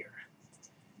won't be here.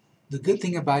 The good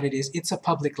thing about it is it's a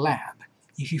public lab.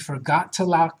 If you forgot to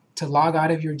log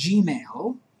out of your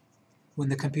Gmail, when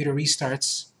the computer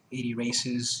restarts, it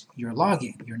erases your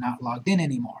login. You're not logged in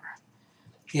anymore.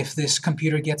 If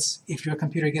your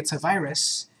computer gets a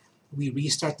virus, we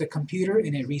restart the computer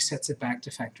and it resets it back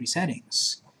to factory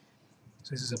settings.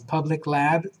 So this is a public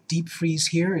lab. Deep Freeze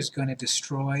here is going to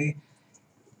destroy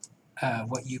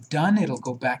what you've done. It'll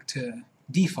go back to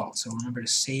default, so remember to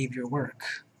save your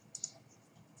work.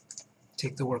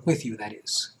 Take the work with you, that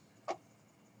is.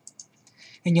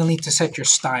 And you'll need to set your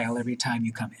style every time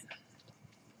you come in.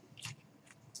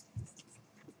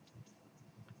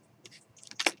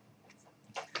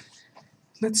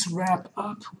 Let's wrap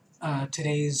up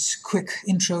today's quick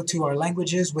intro to our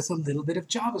languages with a little bit of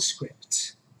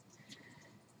JavaScript.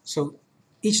 So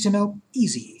HTML,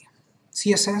 easy.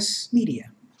 CSS,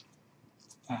 medium.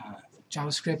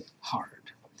 JavaScript,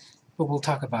 hard. But we'll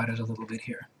talk about it a little bit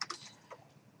here.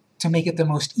 To make it the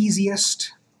most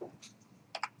easiest,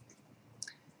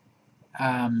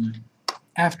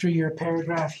 after your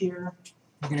paragraph here,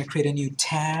 we're going to create a new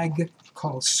tag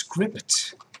called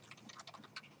script.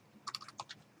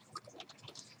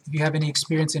 If you have any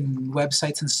experience in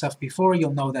websites and stuff before,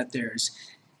 you'll know that there's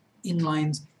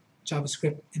inline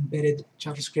JavaScript, embedded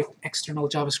JavaScript, external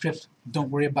JavaScript. Don't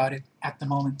worry about it at the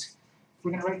moment.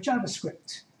 We're going to write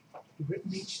JavaScript. We've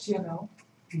written HTML.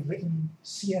 We've written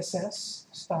CSS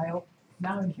style.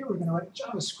 Now in here we're going to write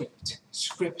JavaScript.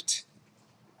 Script,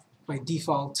 by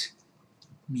default,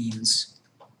 means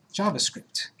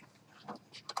JavaScript.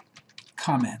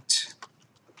 Comment.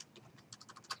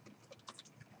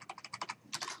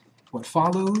 What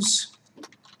follows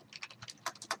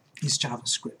is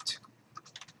JavaScript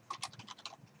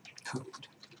code.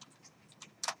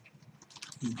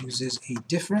 It uses a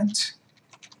different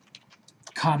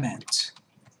comment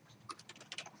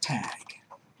tag.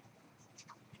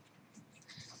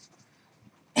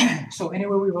 So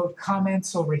anywhere we wrote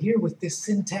comments over here with this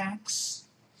syntax,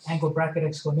 angle bracket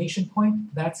exclamation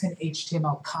point, that's an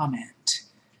HTML comment.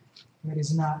 That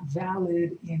is not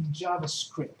valid in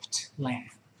JavaScript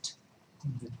land.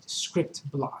 In the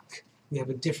script block, we have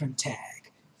a different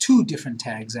tag. Two different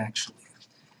tags, actually.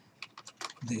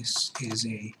 This is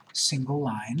a single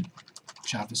line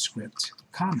JavaScript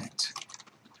comment.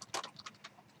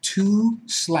 2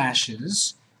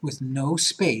 slashes with no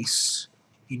space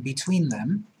in between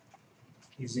them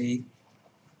is a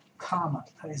comma,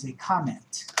 is a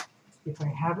comment. If I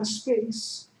have a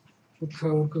space, the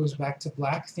code goes back to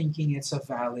black thinking it's a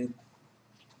valid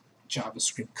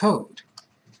JavaScript code.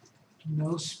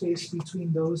 No space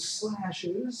between those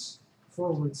slashes,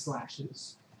 forward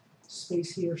slashes.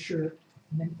 Space here, sure.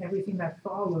 And then everything that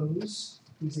follows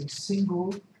is a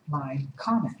single line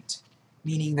comment,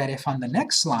 meaning that if on the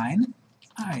next line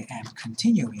I am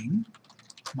continuing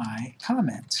my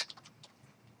comment.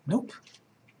 Nope.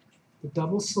 The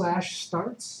double slash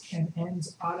starts and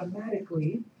ends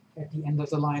automatically at the end of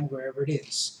the line wherever it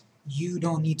is. You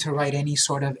don't need to write any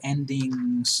sort of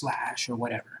ending slash or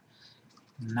whatever.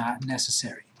 Not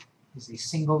necessary. It's a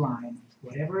single line.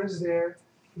 Whatever is there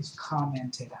is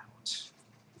commented out.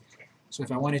 So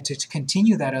if I wanted to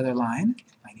continue that other line,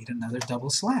 I need another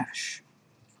double slash.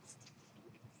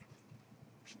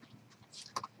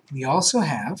 We also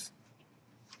have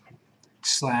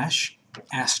slash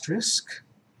asterisk.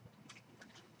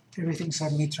 Everything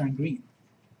suddenly turned green.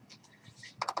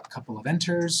 A couple of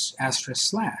enters, asterisk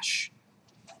slash.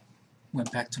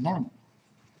 Went back to normal.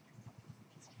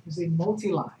 Is a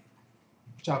multi-line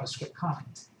JavaScript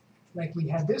comment. Like we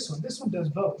had this one. This one does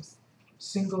both.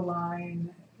 Single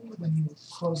line, when you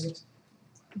close it,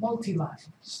 multi-line,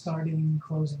 starting,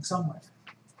 closing somewhere.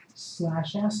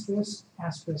 Slash asterisk,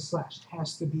 asterisk slash.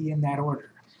 Has to be in that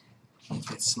order.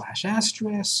 If it's slash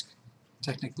asterisk,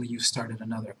 technically you've started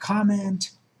another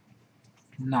comment.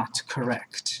 Not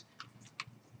correct.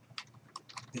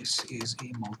 This is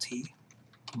a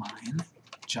multi-line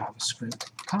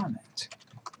JavaScript comment.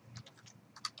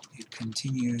 It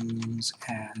continues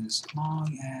as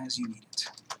long as you need it.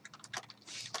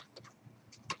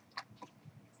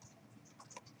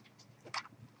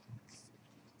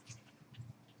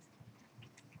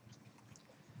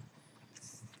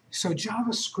 So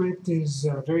JavaScript is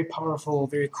very powerful,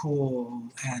 very cool,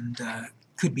 and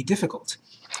could be difficult.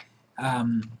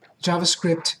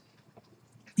 JavaScript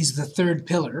is the third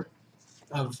pillar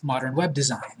of modern web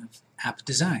design, of app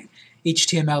design.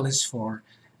 HTML is for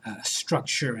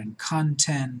structure and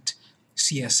content.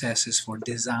 CSS is for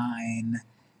design.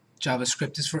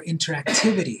 JavaScript is for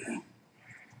interactivity.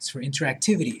 It's for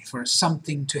interactivity, for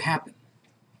something to happen.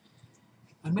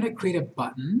 I'm going to create a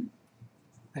button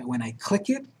that when I click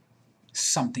it,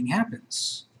 something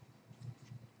happens.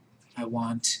 I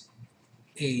want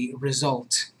a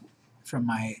result from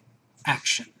my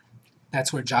action.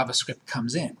 That's where JavaScript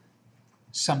comes in.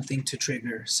 Something to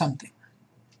trigger something.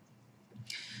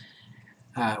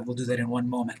 We'll do that in one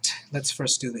moment. Let's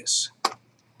first do this.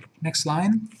 Next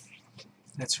line,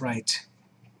 let's write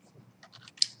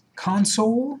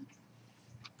console.log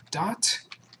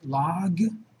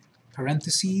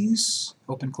parentheses,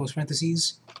 open close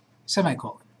parentheses,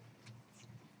 semicolon.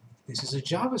 This is a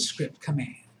JavaScript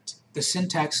command. The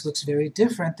syntax looks very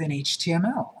different than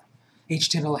HTML.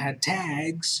 HTML had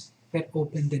tags that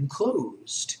opened and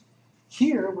closed.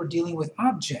 Here we're dealing with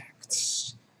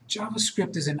objects.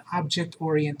 JavaScript is an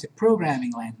object-oriented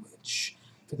programming language.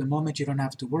 For the moment you don't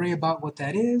have to worry about what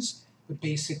that is, but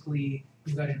basically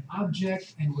we've got an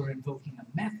object and we're invoking a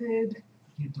method.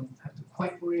 You don't have to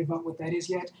quite worry about what that is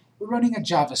yet. We're running a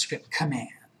JavaScript command.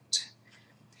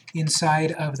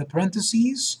 Inside of the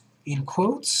parentheses, in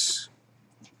quotes,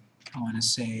 I want to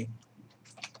say,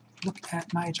 look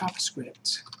at my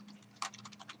JavaScript.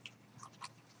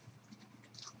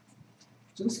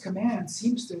 So this command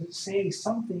seems to say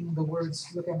something, the words,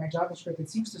 look at my JavaScript,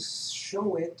 it seems to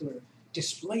show it or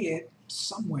display it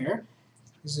somewhere.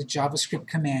 This is a JavaScript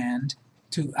command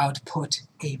to output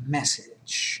a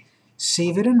message.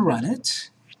 Save it and run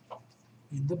it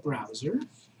in the browser,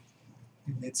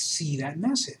 and let's see that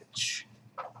message.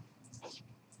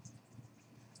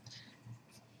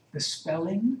 The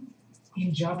spelling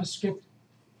in JavaScript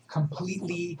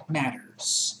completely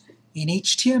matters. In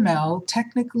HTML,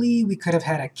 technically, we could have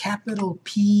had a capital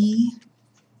P,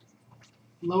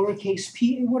 lowercase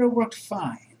p, it would have worked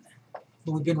fine.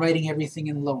 But we've been writing everything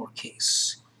in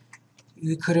lowercase.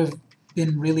 We could have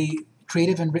been really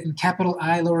creative and written capital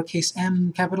I, lowercase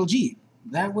m, capital G.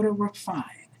 That would have worked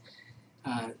fine.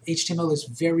 HTML is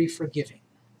very forgiving.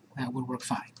 That would work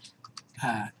fine.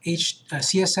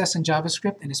 CSS and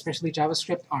JavaScript, and especially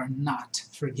JavaScript, are not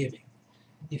forgiving.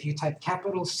 If you type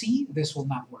capital C, this will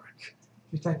not work.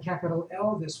 If you type capital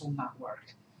L, this will not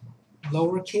work.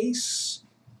 Lowercase,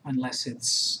 unless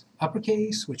it's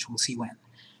uppercase, which we'll see when.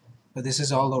 But this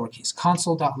is all lowercase.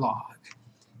 Console.log.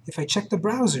 If I check the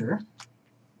browser,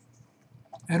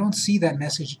 I don't see that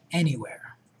message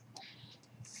anywhere,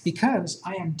 because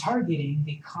I am targeting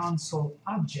the console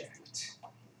object.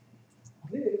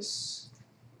 This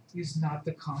is not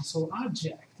the console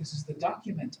object. This is the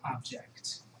document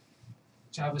object.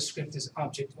 JavaScript is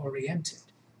object-oriented.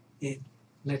 It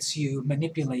lets you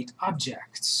manipulate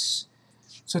objects.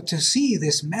 So to see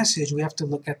this message, we have to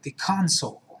look at the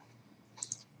console.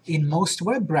 In most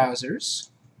web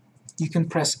browsers, you can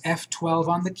press F12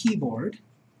 on the keyboard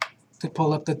to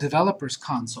pull up the developer's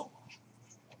console.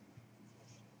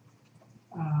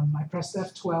 I pressed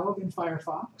F12 in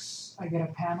Firefox. I get a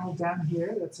panel down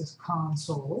here that says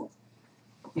console.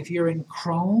 If you're in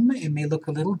Chrome, it may look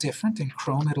a little different. In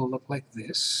Chrome, it'll look like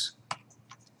this.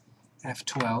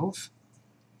 F12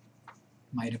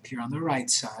 might appear on the right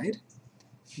side.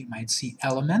 You might see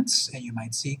elements, and you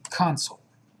might see console.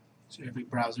 So every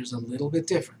browser is a little bit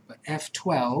different, but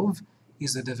F12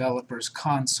 is the developer's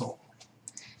console.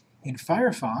 In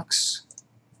Firefox,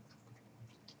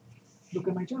 look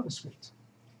at my JavaScript.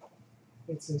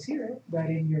 It says here that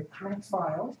in your current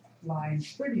file, line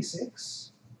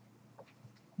 36,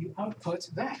 you output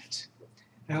that.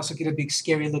 I also get a big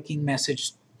scary looking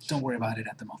message. Don't worry about it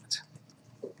at the moment.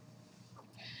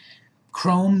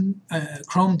 Chrome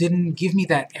didn't give me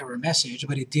that error message,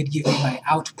 but it did give me my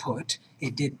output.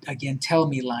 It did, again, tell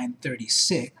me line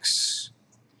 36.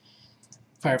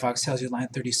 Firefox tells you line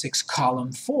 36,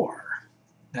 column 4.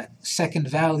 That second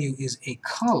value is a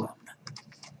column.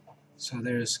 So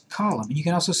there's column. And you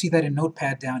can also see that in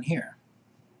Notepad down here.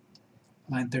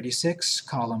 Line 36,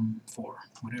 column 4,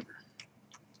 whatever.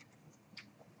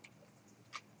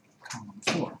 Column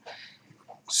 4.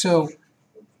 So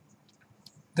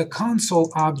the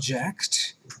console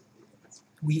object,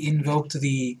 we invoked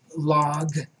the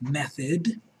log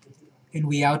method, and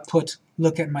we output,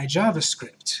 look at my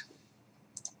JavaScript.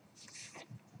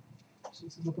 So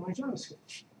this is look at my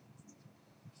JavaScript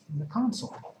in the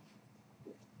console.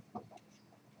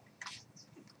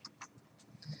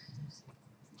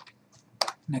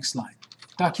 next line.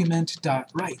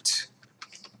 Document.write.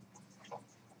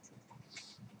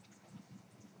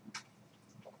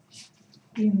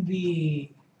 In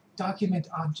the document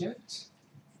object,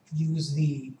 use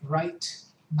the write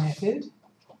method.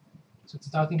 So it's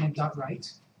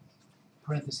document.write,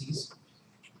 parentheses.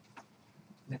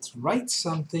 Let's write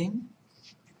something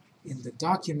in the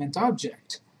document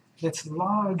object. Let's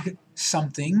log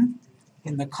something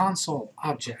in the console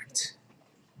object.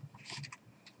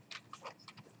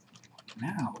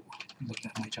 Now, look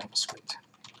at my JavaScript.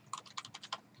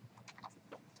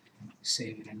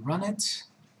 Save it and run it.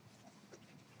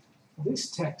 This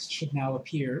text should now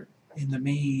appear in the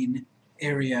main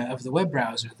area of the web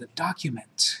browser, the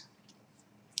document.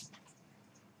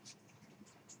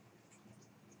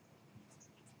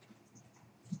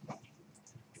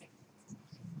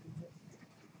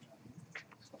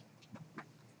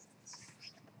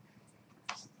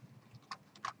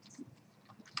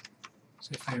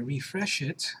 So if I refresh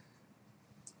it,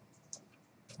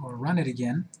 or run it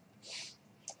again,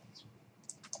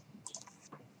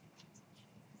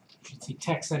 you should see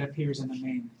text that appears in the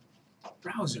main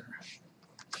browser.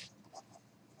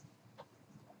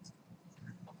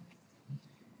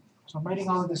 So I'm writing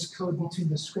all of this code between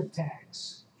the script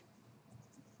tags.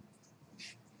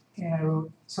 And I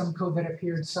wrote some code that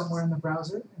appeared somewhere in the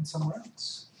browser and somewhere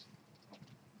else.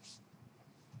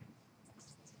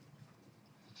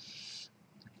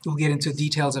 We'll get into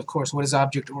details, of course, what is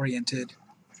object-oriented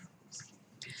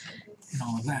and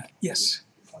all of that. Yes?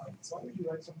 So why would you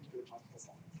write something to the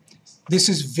console? This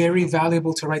is very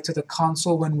valuable to write to the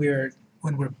console when we're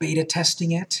beta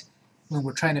testing it, when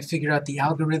we're trying to figure out the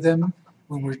algorithm,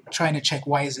 when we're trying to check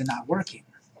why is it not working.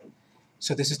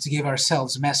 So this is to give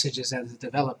ourselves messages as a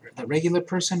developer. The regular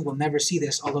person will never see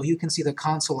this, although you can see the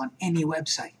console on any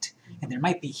website. And there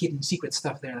might be hidden secret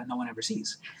stuff there that no one ever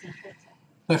sees.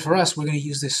 But for us, we're going to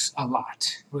use this a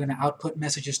lot. We're going to output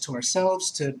messages to ourselves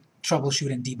to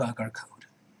troubleshoot and debug our code.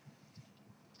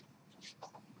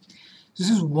 This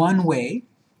is one way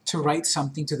to write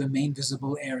something to the main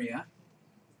visible area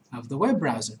of the web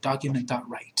browser,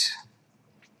 document.write.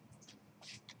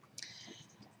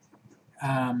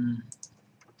 I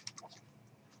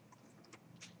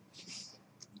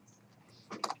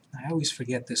always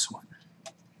forget this one.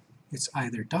 It's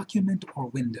either document or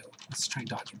window. Let's try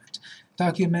document.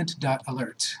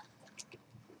 Document.alert.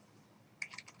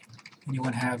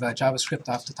 Anyone have JavaScript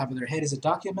off the top of their head? Is it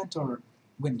document or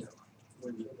window?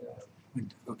 Window,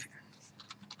 okay.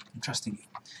 I'm trusting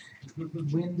you.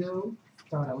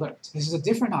 Window.alert. This is a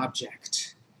different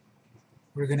object.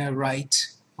 We're going to write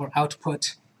or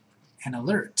output an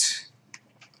alert.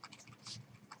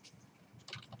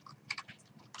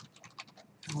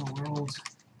 Hello world.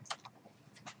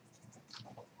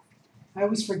 I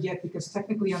always forget because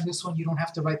technically on this one you don't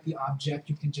have to write the object,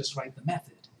 you can just write the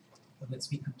method. But let's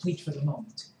be complete for the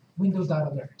moment.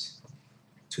 Window.alert.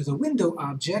 To the window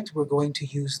object, we're going to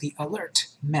use the alert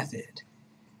method.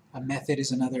 A method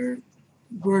is another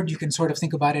word. You can sort of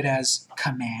think about it as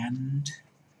command.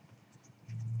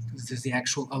 This is the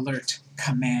actual alert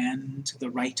command, the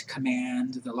write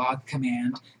command, the log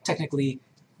command. Technically,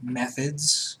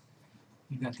 methods.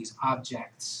 You've got these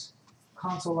objects.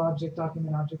 Console object,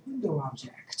 document object, window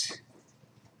object.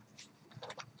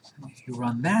 So if you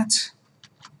run that,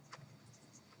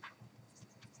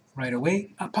 right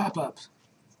away, a pop-up.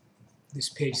 This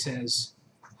page says,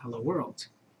 hello world.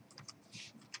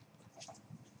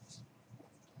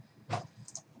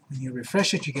 When you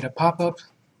refresh it, you get a pop-up.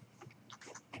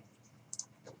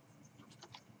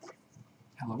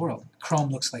 Hello world. Chrome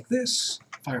looks like this,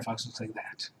 Firefox looks like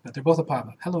that. But they're both a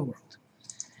pop-up. Hello world.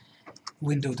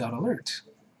 Window.alert.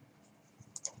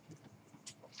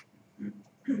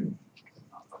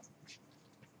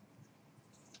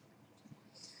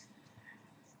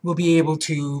 We'll be able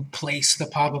to place the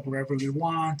pop-up wherever we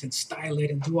want and style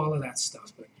it and do all of that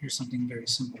stuff, but here's something very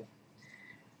simple.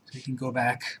 So we can go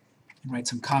back and write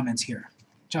some comments here.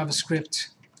 JavaScript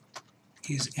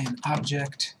is an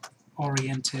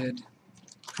object-oriented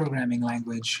programming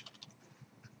language.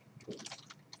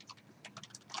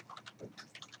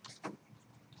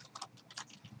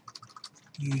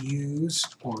 You use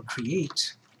or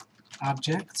create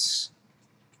objects.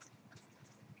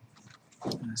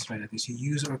 Let's write like this. You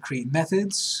use or create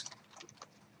methods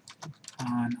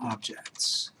on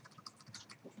objects.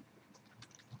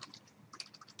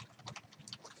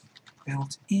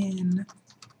 Built-in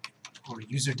or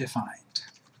user-defined.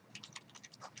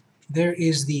 There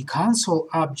is the console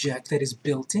object that is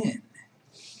built in.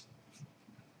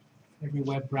 Every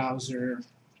web browser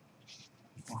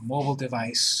or mobile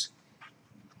device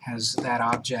as that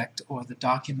object, or the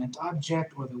document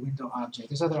object, or the window object.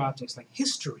 There's other objects like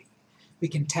history. We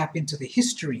can tap into the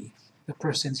history, the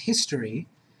person's history,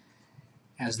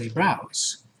 as they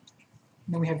browse.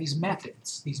 And then we have these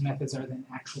methods. These methods are then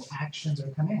actual actions or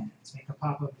commands. Make a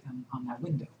pop-up on that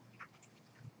window.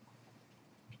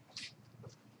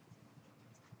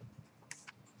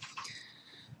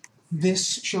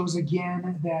 This shows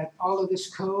again that all of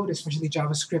this code, especially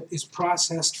JavaScript, is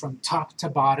processed from top to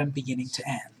bottom, beginning to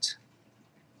end.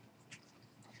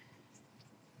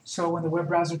 So when the web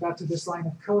browser got to this line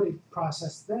of code, it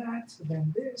processed that,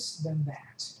 then this, then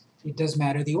that. It does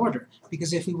matter the order,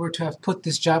 because if we were to have put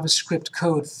this JavaScript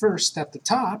code first at the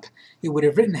top, it would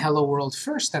have written hello world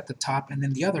first at the top and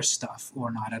then the other stuff, or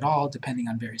not at all, depending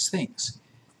on various things.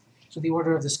 So the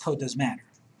order of this code does matter.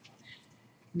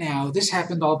 Now, this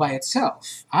happened all by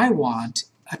itself. I want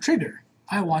a trigger.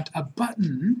 I want a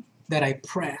button that I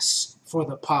press for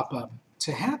the pop-up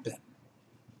to happen.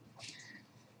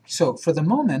 So for the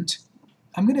moment,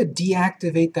 I'm going to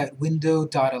deactivate that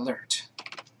window.alert.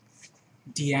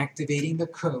 Deactivating the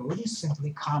code is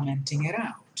simply commenting it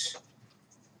out.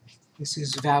 This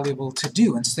is valuable to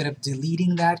do. Instead of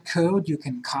deleting that code, you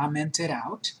can comment it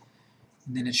out,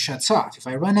 and then it shuts off. If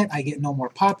I run it, I get no more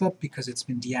pop-up because it's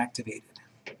been deactivated.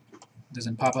 It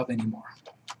doesn't pop up anymore.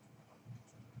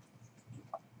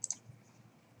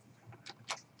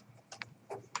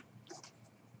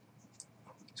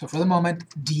 So for the moment,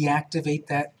 deactivate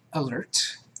that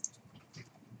alert.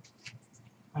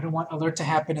 I don't want alert to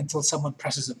happen until someone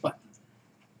presses a button.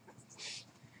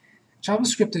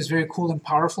 JavaScript is very cool and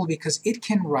powerful because it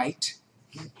can write,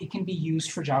 it can be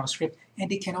used for JavaScript,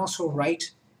 and it can also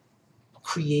write,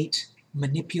 create,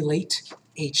 manipulate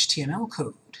HTML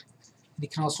code. And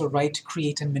it can also write,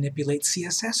 create, and manipulate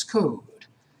CSS code.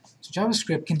 So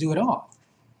JavaScript can do it all.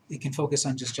 It can focus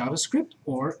on just JavaScript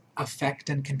or affect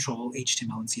and control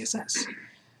HTML and CSS.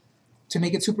 To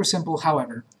make it super simple,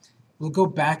 however, we'll go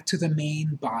back to the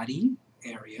main body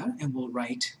area and we'll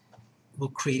create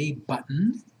a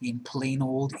button in plain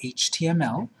old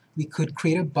HTML. We could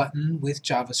create a button with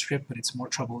JavaScript, but it's more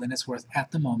trouble than it's worth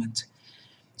at the moment.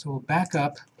 So we'll back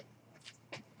up.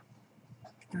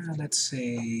 Let's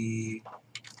say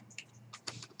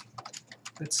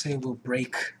we'll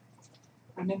break.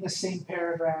 And in the same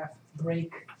paragraph,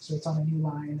 break, so it's on a new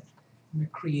line. I'm going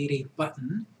to create a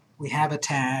button. We have a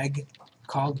tag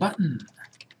called button.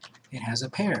 It has a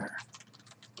pair.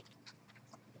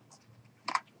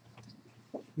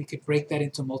 We could break that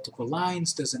into multiple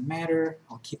lines, doesn't matter.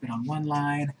 I'll keep it on one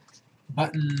line.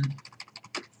 Button,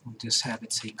 we'll just have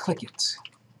it say click it.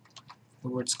 The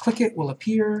words click it will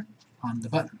appear on the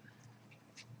button.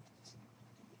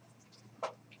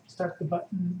 Start the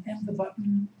button, end the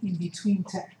button in between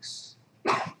text.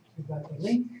 We've got the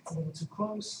link, it's a little too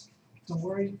close. Don't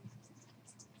worry.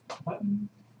 Button,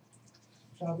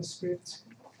 JavaScript.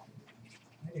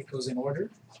 It goes in order.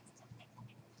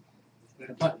 We've got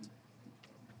a button.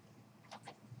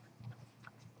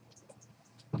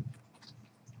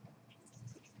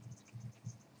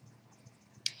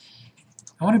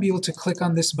 I want to be able to click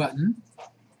on this button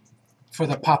for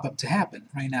the pop-up to happen.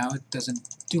 Right now it doesn't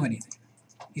do anything.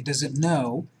 It doesn't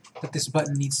know that this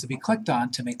button needs to be clicked on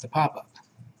to make the pop-up.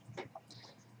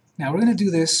 Now we're going to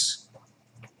do this,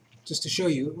 just to show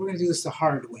you, we're going to do this the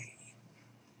hard way.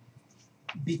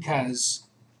 Because,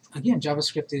 again,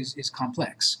 JavaScript is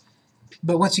complex.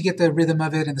 But once you get the rhythm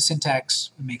of it and the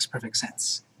syntax, it makes perfect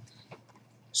sense.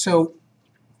 So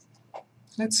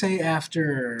let's say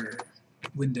after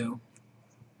window,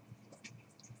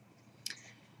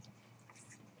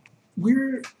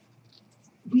 we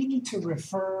need to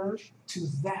refer to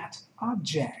that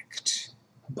object,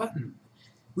 button.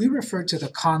 We refer to the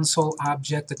console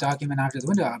object, the document object, the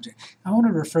window object. I want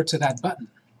to refer to that button.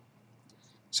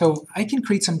 So I can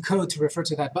create some code to refer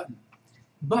to that button,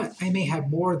 but I may have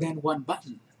more than one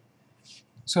button.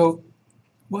 So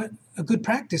what a good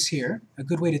practice here, a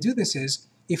good way to do this is,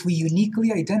 if we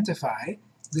uniquely identify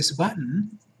this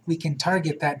button, we can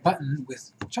target that button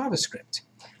with JavaScript.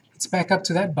 Let's back up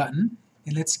to that button,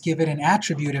 and let's give it an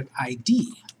attribute of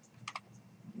ID.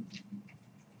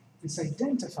 This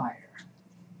identifier,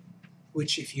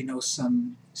 which if you know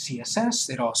some CSS,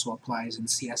 it also applies in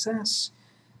CSS.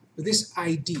 But this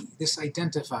ID, this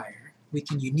identifier, we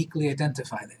can uniquely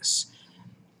identify this.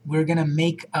 We're going to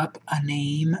make up a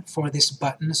name for this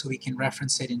button so we can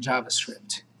reference it in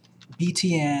JavaScript.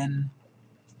 btn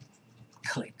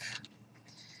click.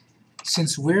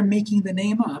 Since we're making the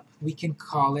name up, we can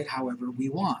call it however we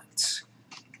want.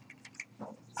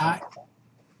 So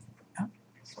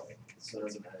it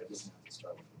doesn't matter, it doesn't have to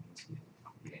start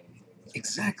with anything.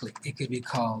 Exactly. It could be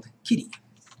called kitty.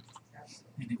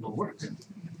 and it will work.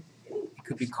 It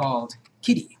could be called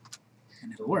kitty,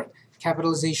 and it'll work.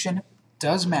 Capitalization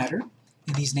does matter,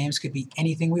 and these names could be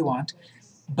anything we want,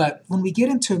 but when we get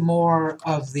into more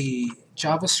of the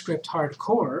JavaScript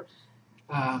hardcore,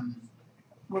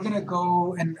 we're going to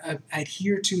go and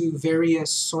adhere to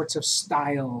various sorts of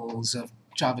styles of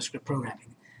JavaScript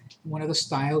programming. One of the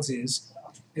styles is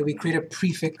that we create a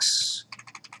prefix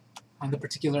on the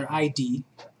particular ID,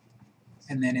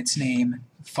 and then its name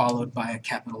followed by a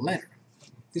capital letter.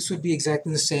 This would be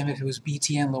exactly the same if it was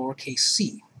btn lowercase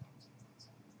c.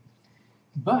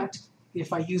 But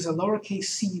if I use a lowercase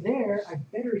c there, I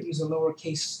better use a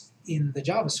lowercase in the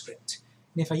JavaScript.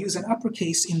 And if I use an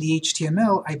uppercase in the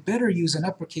HTML, I better use an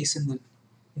uppercase in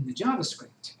the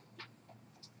JavaScript.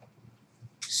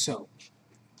 So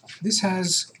this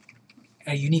has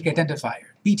a unique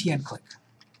identifier, btn click.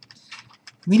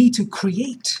 We need to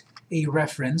create a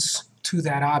reference to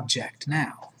that object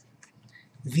now.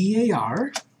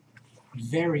 var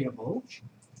variable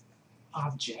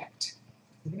object.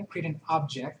 We're going to create an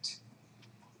object.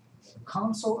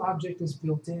 Console object is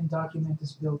built in, document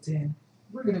is built in.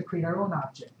 We're going to create our own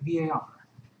object, var.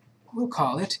 We'll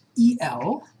call it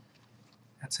el.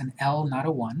 That's an L, not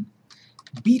a 1.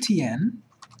 btn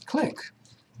click.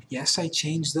 Yes, I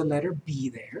changed the letter B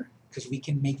there, because we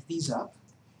can make these up.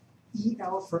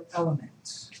 el for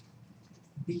element.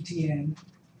 btn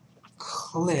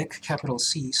click, capital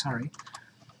C, sorry.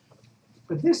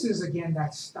 But this is, again,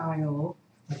 that style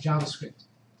of JavaScript.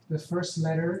 The first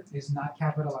letter is not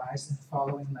capitalized and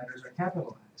following letters are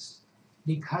capitalized.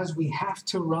 Because we have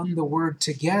to run the word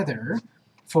together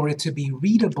for it to be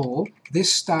readable,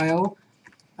 this style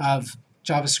of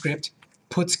JavaScript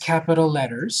puts capital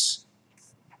letters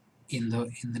in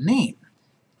the name.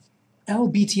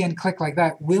 lbtn click like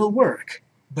that will work,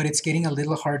 but it's getting a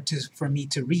little hard for me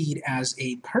to read as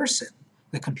a person.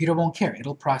 The computer won't care,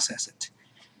 it'll process it.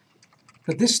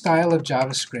 But this style of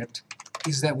JavaScript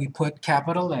is that we put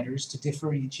capital letters to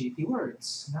differentiate the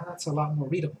words. Now that's a lot more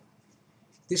readable.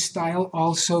 This style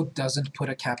also doesn't put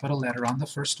a capital letter on the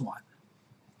first one.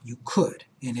 You could,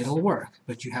 and it'll work,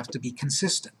 but you have to be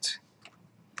consistent.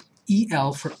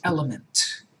 el for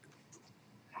element.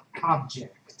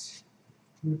 Object.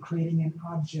 We're creating an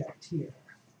object here.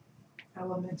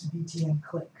 Element btn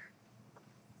click.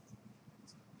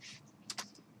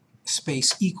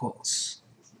 Space equals.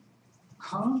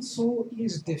 Console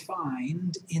is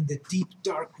defined in the deep,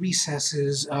 dark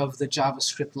recesses of the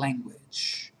JavaScript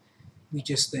language. We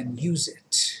just then use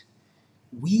it.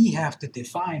 We have to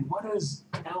define what does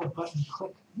L-button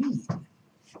click mean.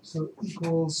 So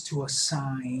equals to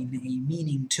assign a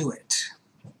meaning to it.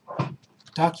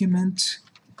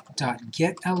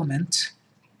 Document.getElement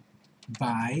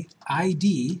by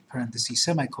ID, parentheses,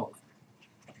 semicolon.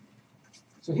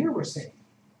 So here we're saying,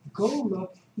 go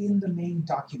look in the main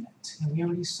document. And we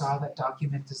already saw that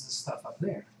document is the stuff up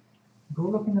there. Go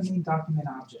look in the main document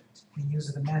object and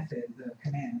use the method, the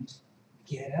command,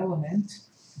 getElement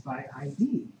by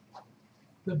ID.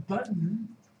 The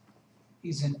button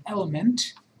is an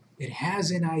element. It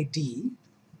has an ID.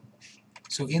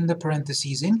 So in the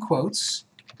parentheses, in quotes,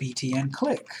 btn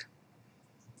click.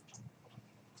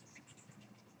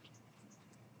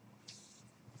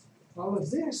 All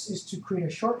of this is to create a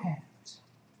shorthand.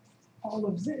 All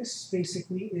of this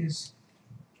basically is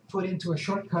put into a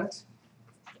shortcut,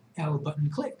 L-button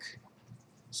click.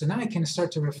 So now I can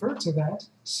start to refer to that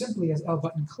simply as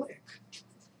L-button click,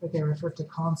 like I refer to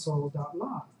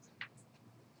console.log.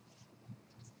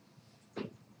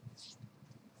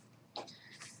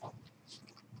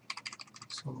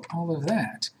 So all of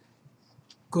that.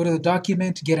 Go to the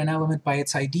document, get an element by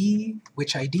its ID.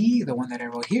 Which ID? The one that I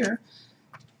wrote here.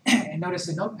 And notice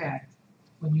in Notepad,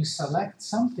 when you select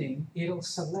something, it'll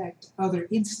select other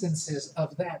instances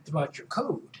of that throughout your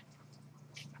code.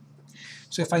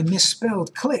 So if I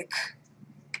misspelled click,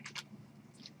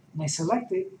 and I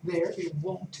select it there, it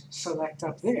won't select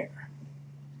up there.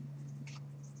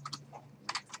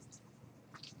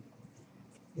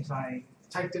 If I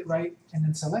typed it right and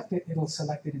then select it, it'll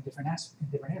select it in different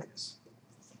areas.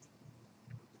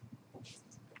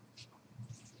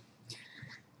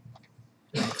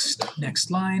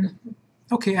 Next line.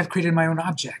 Okay, I've created my own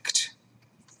object.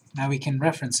 Now we can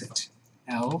reference it.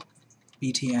 L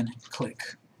btn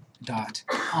click dot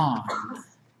on.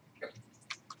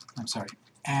 I'm sorry,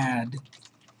 add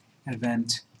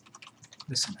event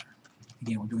listener.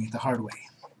 Again, we're doing it the hard way.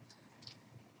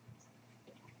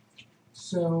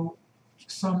 So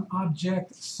some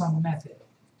object, some method.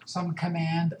 Some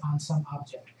command on some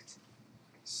object.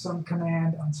 Some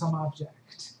command on some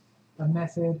object. A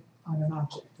method on an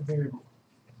object, a variable.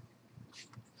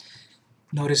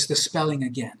 Notice the spelling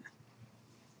again.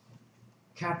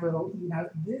 Capital E. Now,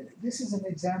 this is an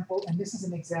example, and this is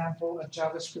an example of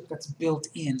JavaScript that's built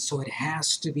in, so it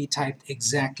has to be typed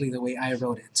exactly the way I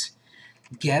wrote it.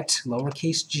 Get,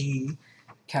 lowercase g,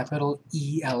 capital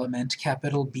E element,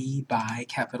 capital B by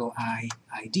capital I,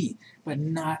 ID, but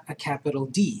not a capital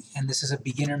D. And this is a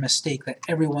beginner mistake that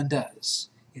everyone does.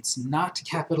 It's not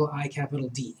capital I, capital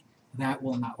D. That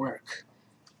will not work.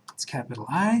 It's capital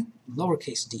I,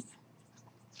 lowercase d.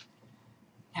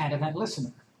 Add event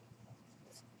listener.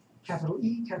 Capital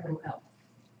E, capital L.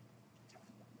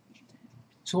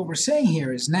 So what we're saying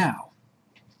here is now,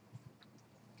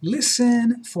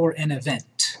 listen for an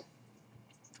event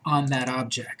on that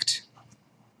object.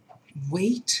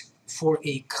 Wait for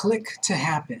a click to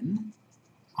happen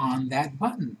on that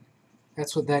button.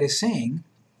 That's what that is saying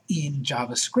in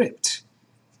JavaScript.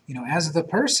 You know, as the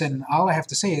person, all I have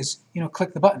to say is, you know,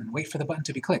 click the button, wait for the button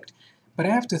to be clicked. But I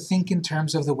have to think in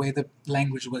terms of the way the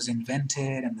language was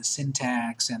invented and the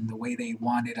syntax and the way they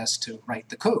wanted us to write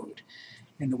the code.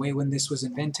 And the way when this was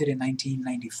invented in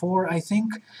 1994, I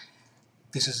think,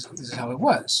 this is how it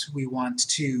was. We want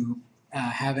to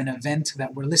have an event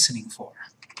that we're listening for.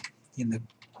 In the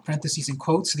parentheses and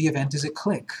quotes, the event is a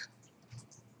click.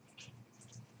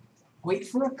 Wait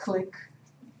for a click.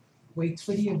 Wait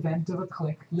for the event of a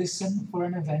click. Listen for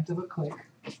an event of a click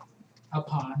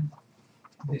upon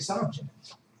this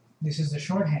object. This is the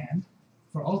shorthand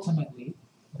for ultimately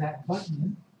that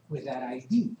button with that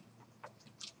ID.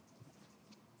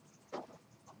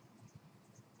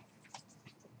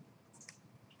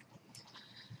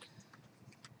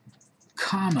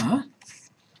 Comma,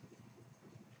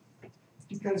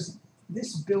 because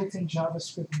this built-in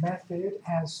JavaScript method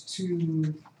has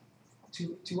two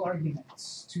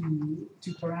arguments, two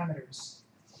parameters.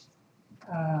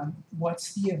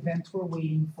 What's the event we're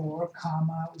waiting for,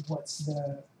 comma, what's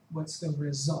the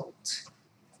result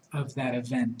of that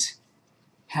event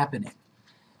happening.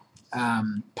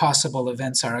 Possible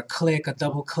events are a click, a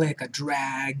double click, a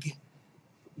drag,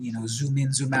 you know, zoom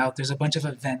in, zoom out. There's a bunch of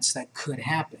events that could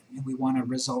happen, and we want a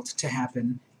result to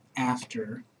happen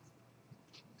after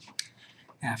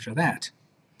that.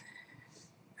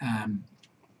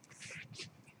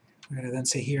 We're going to then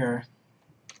say here,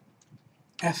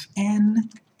 fn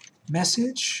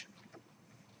message.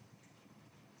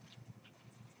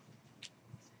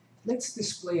 Let's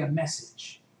display a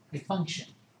message, a function.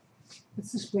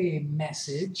 Let's display a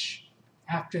message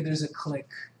after there's a click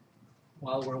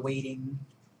while we're waiting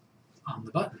on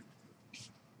the button.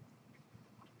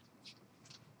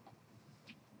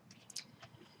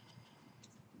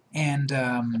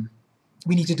 And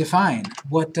we need to define,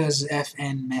 what does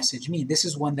fn message mean? This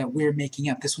is one that we're making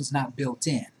up. This one's not built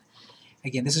in.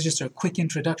 Again, this is just a quick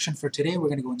introduction for today. We're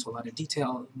going to go into a lot of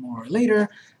detail more later.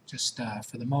 Just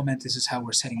for the moment, this is how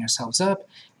we're setting ourselves up.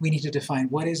 We need to define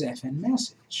what is fn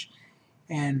message.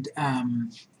 And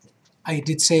I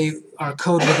did say our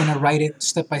code, we're going to write it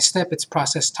step by step. It's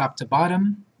processed top to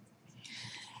bottom.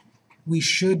 We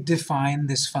should define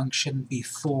this function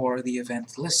before the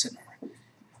event listener.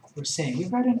 We're saying we've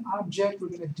got an object, we're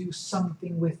going to do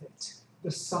something with it.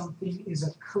 The something is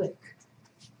a click.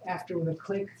 After the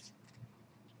click,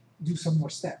 do some more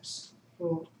steps.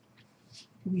 So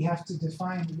we have to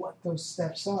define what those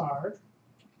steps are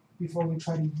before we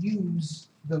try to use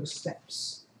those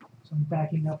steps. So I'm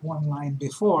backing up one line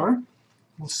before.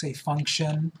 We'll say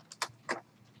function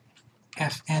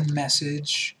fn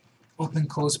message, open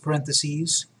close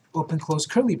parentheses, open close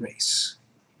curly brace.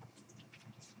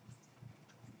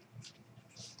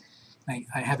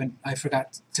 I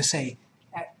forgot to say,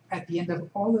 at the end of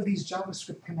all of these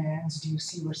JavaScript commands, do you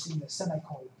see we're seeing a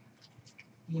semicolon?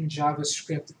 In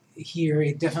JavaScript here,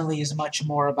 it definitely is much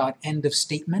more about end of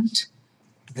statement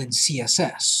than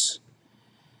CSS.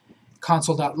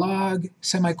 Console.log,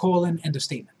 semicolon, end of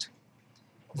statement.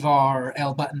 Var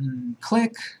L button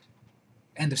click,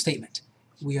 end of statement.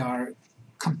 We are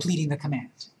completing the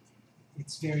command.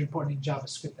 It's very important in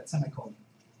JavaScript, that semicolon.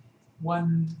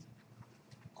 One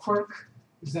quirk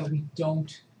is that we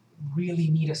don't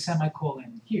really need a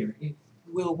semicolon here. It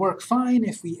will work fine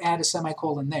if we add a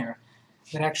semicolon there,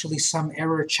 but actually some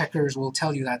error checkers will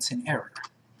tell you that's an error.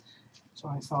 So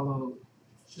I follow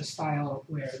the style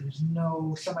where there's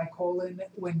no semicolon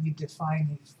when you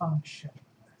define a function.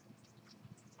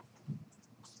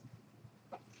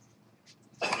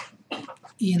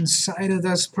 Inside of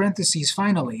those parentheses,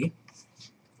 finally,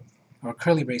 or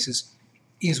curly braces,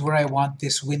 is where I want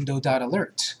this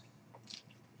window.alert.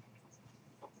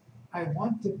 I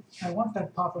want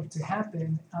that pop-up to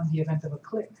happen on the event of a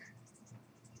click.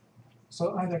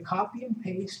 So either copy and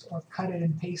paste or cut it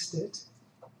and paste it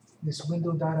this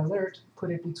window.alert,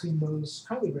 put it between those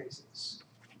curly braces.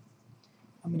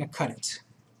 I'm going to cut it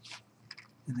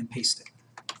and then paste it.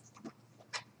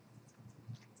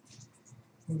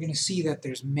 We're going to see that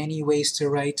there's many ways to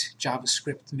write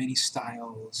JavaScript, many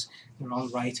styles. They're all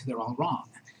right, they're all wrong.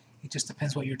 It just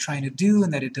depends what you're trying to do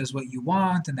and that it does what you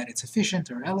want and that it's efficient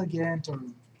or elegant or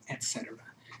etc.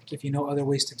 So if you know other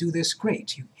ways to do this,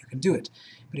 great, you can do it.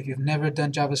 But if you've never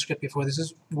done JavaScript before, this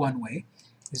is one way.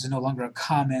 This is no longer a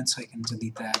comment, so I can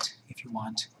delete that if you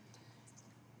want.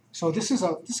 So this is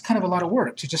kind of a lot of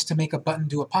work just to make a button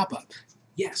do a pop-up.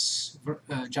 Yes,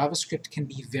 JavaScript can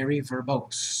be very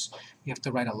verbose. You have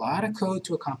to write a lot of code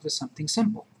to accomplish something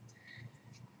simple.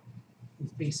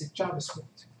 With basic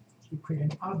JavaScript, we create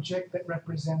an object that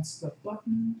represents the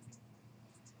button.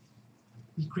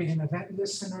 We create an event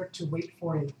listener to wait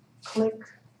for a click.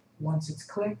 Once it's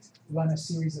clicked, run a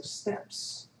series of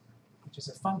steps, which is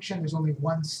a function. There's only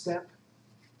one step,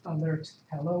 alert,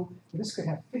 hello. But this could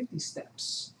have 50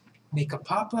 steps. Make a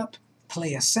pop-up,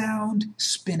 play a sound,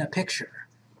 spin a picture.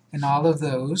 And all of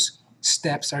those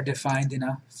steps are defined in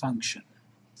a function.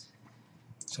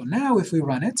 So now if we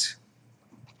run it,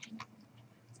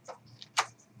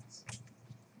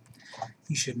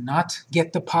 you should not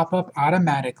get the pop-up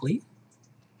automatically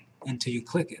until you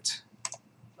click it.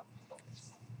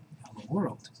 Hello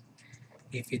world.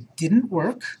 If it didn't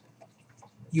work,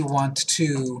 you want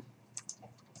to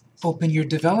open your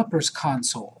developer's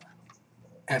console,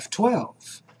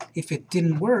 F12. If it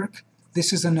didn't work,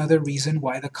 this is another reason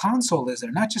why the console is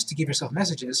there, not just to give yourself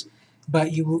messages,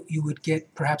 but you would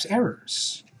get perhaps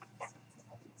errors.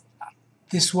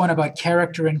 This one about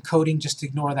character encoding, just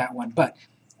ignore that one. But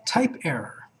type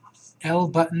error, L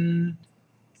button,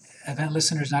 event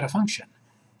listener is not a function.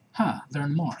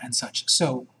 Learn more and such.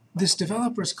 So this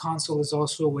developer's console is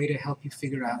also a way to help you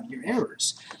figure out your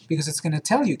errors, because it's going to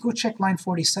tell you, go check line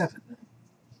 47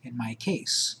 in my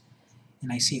case.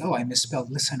 And I see, oh, I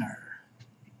misspelled listener.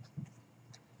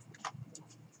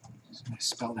 I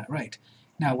spell that right.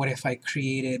 Now, what if I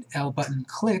created L button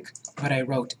click, but I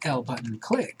wrote L button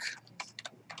click?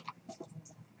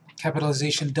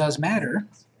 Capitalization does matter.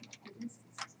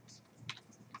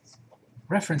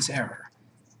 Reference error.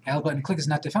 L button click is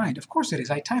not defined. Of course it is.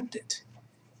 I typed it.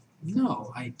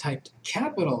 No, I typed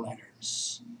capital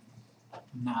letters,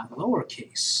 not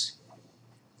lowercase.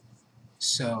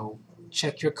 So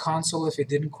check your console if it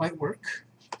didn't quite work.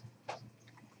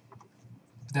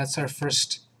 That's our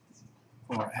first,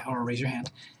 or raise your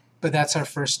hand, but that's our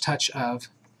first touch of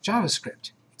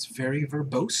JavaScript. It's very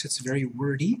verbose, it's very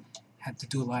wordy. Had to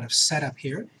do a lot of setup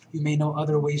here. You may know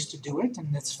other ways to do it,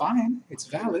 and that's fine, it's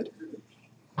valid.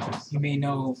 You may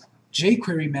know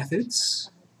jQuery methods.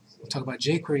 We'll talk about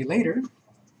jQuery later.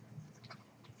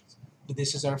 But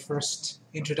this is our first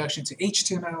introduction to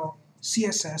HTML,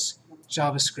 CSS,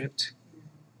 JavaScript.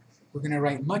 We're going to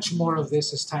write much more of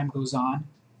this as time goes on.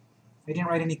 I didn't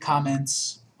write any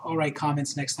comments. I'll write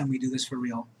comments next time we do this for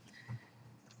real.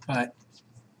 But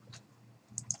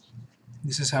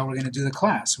this is how we're going to do the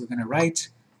class. We're going to write,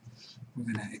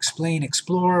 we're going to explain,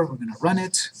 explore, we're going to run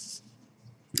it.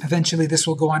 Eventually this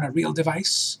will go on a real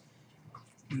device.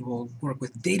 We will work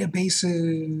with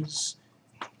databases.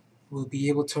 We'll be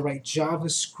able to write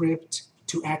JavaScript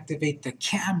to activate the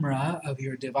camera of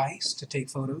your device to take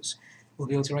photos. We'll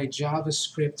be able to write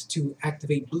JavaScript to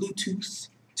activate Bluetooth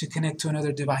to connect to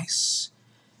another device.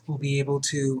 We'll be able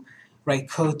to write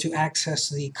code to access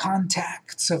the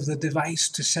contacts of the device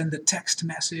to send a text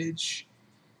message.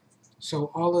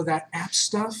 So all of that app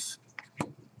stuff,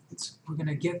 we're going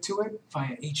to get to it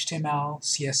via HTML,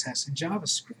 CSS, and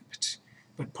JavaScript.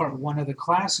 But part 1 of the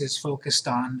class is focused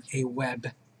on a web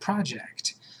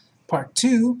project. Part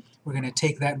 2, we're going to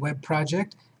take that web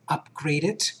project, upgrade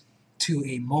it to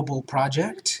a mobile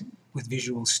project with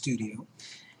Visual Studio.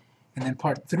 And then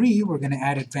part 3, we're going to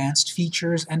add advanced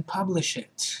features and publish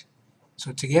it.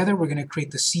 So together we're going to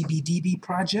create the CBDB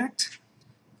project,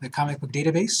 the comic book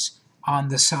database. On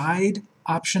the side,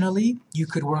 optionally, you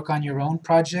could work on your own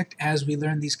project as we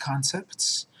learn these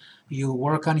concepts. You'll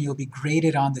work on it, you'll be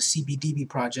graded on the CBDB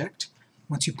project.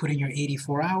 Once you put in your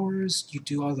 84 hours, you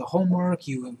do all the homework,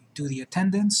 you do the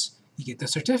attendance, you get the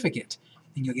certificate,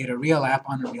 and you'll get a real app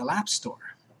on a real app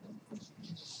store.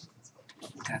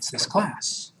 That's this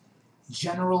class.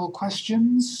 General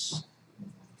questions?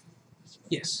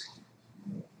 Yes?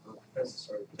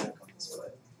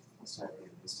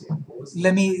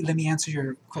 Let me answer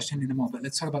your question in a moment.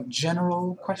 Let's talk about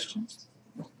general questions.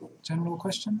 General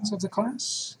questions of the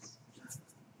class?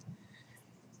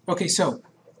 Okay, so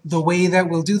the way that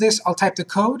we'll do this, I'll type the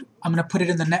code. I'm going to put it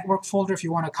in the network folder if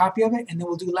you want a copy of it, and then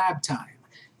we'll do lab time.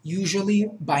 Usually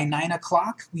by 9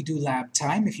 o'clock we do lab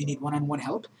time if you need one-on-one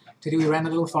help. Today we ran a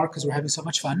little far because we're having so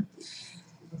much fun.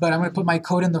 But I'm going to put my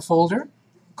code in the folder.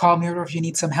 Call me over if you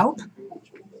need some help,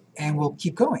 and we'll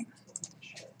keep going.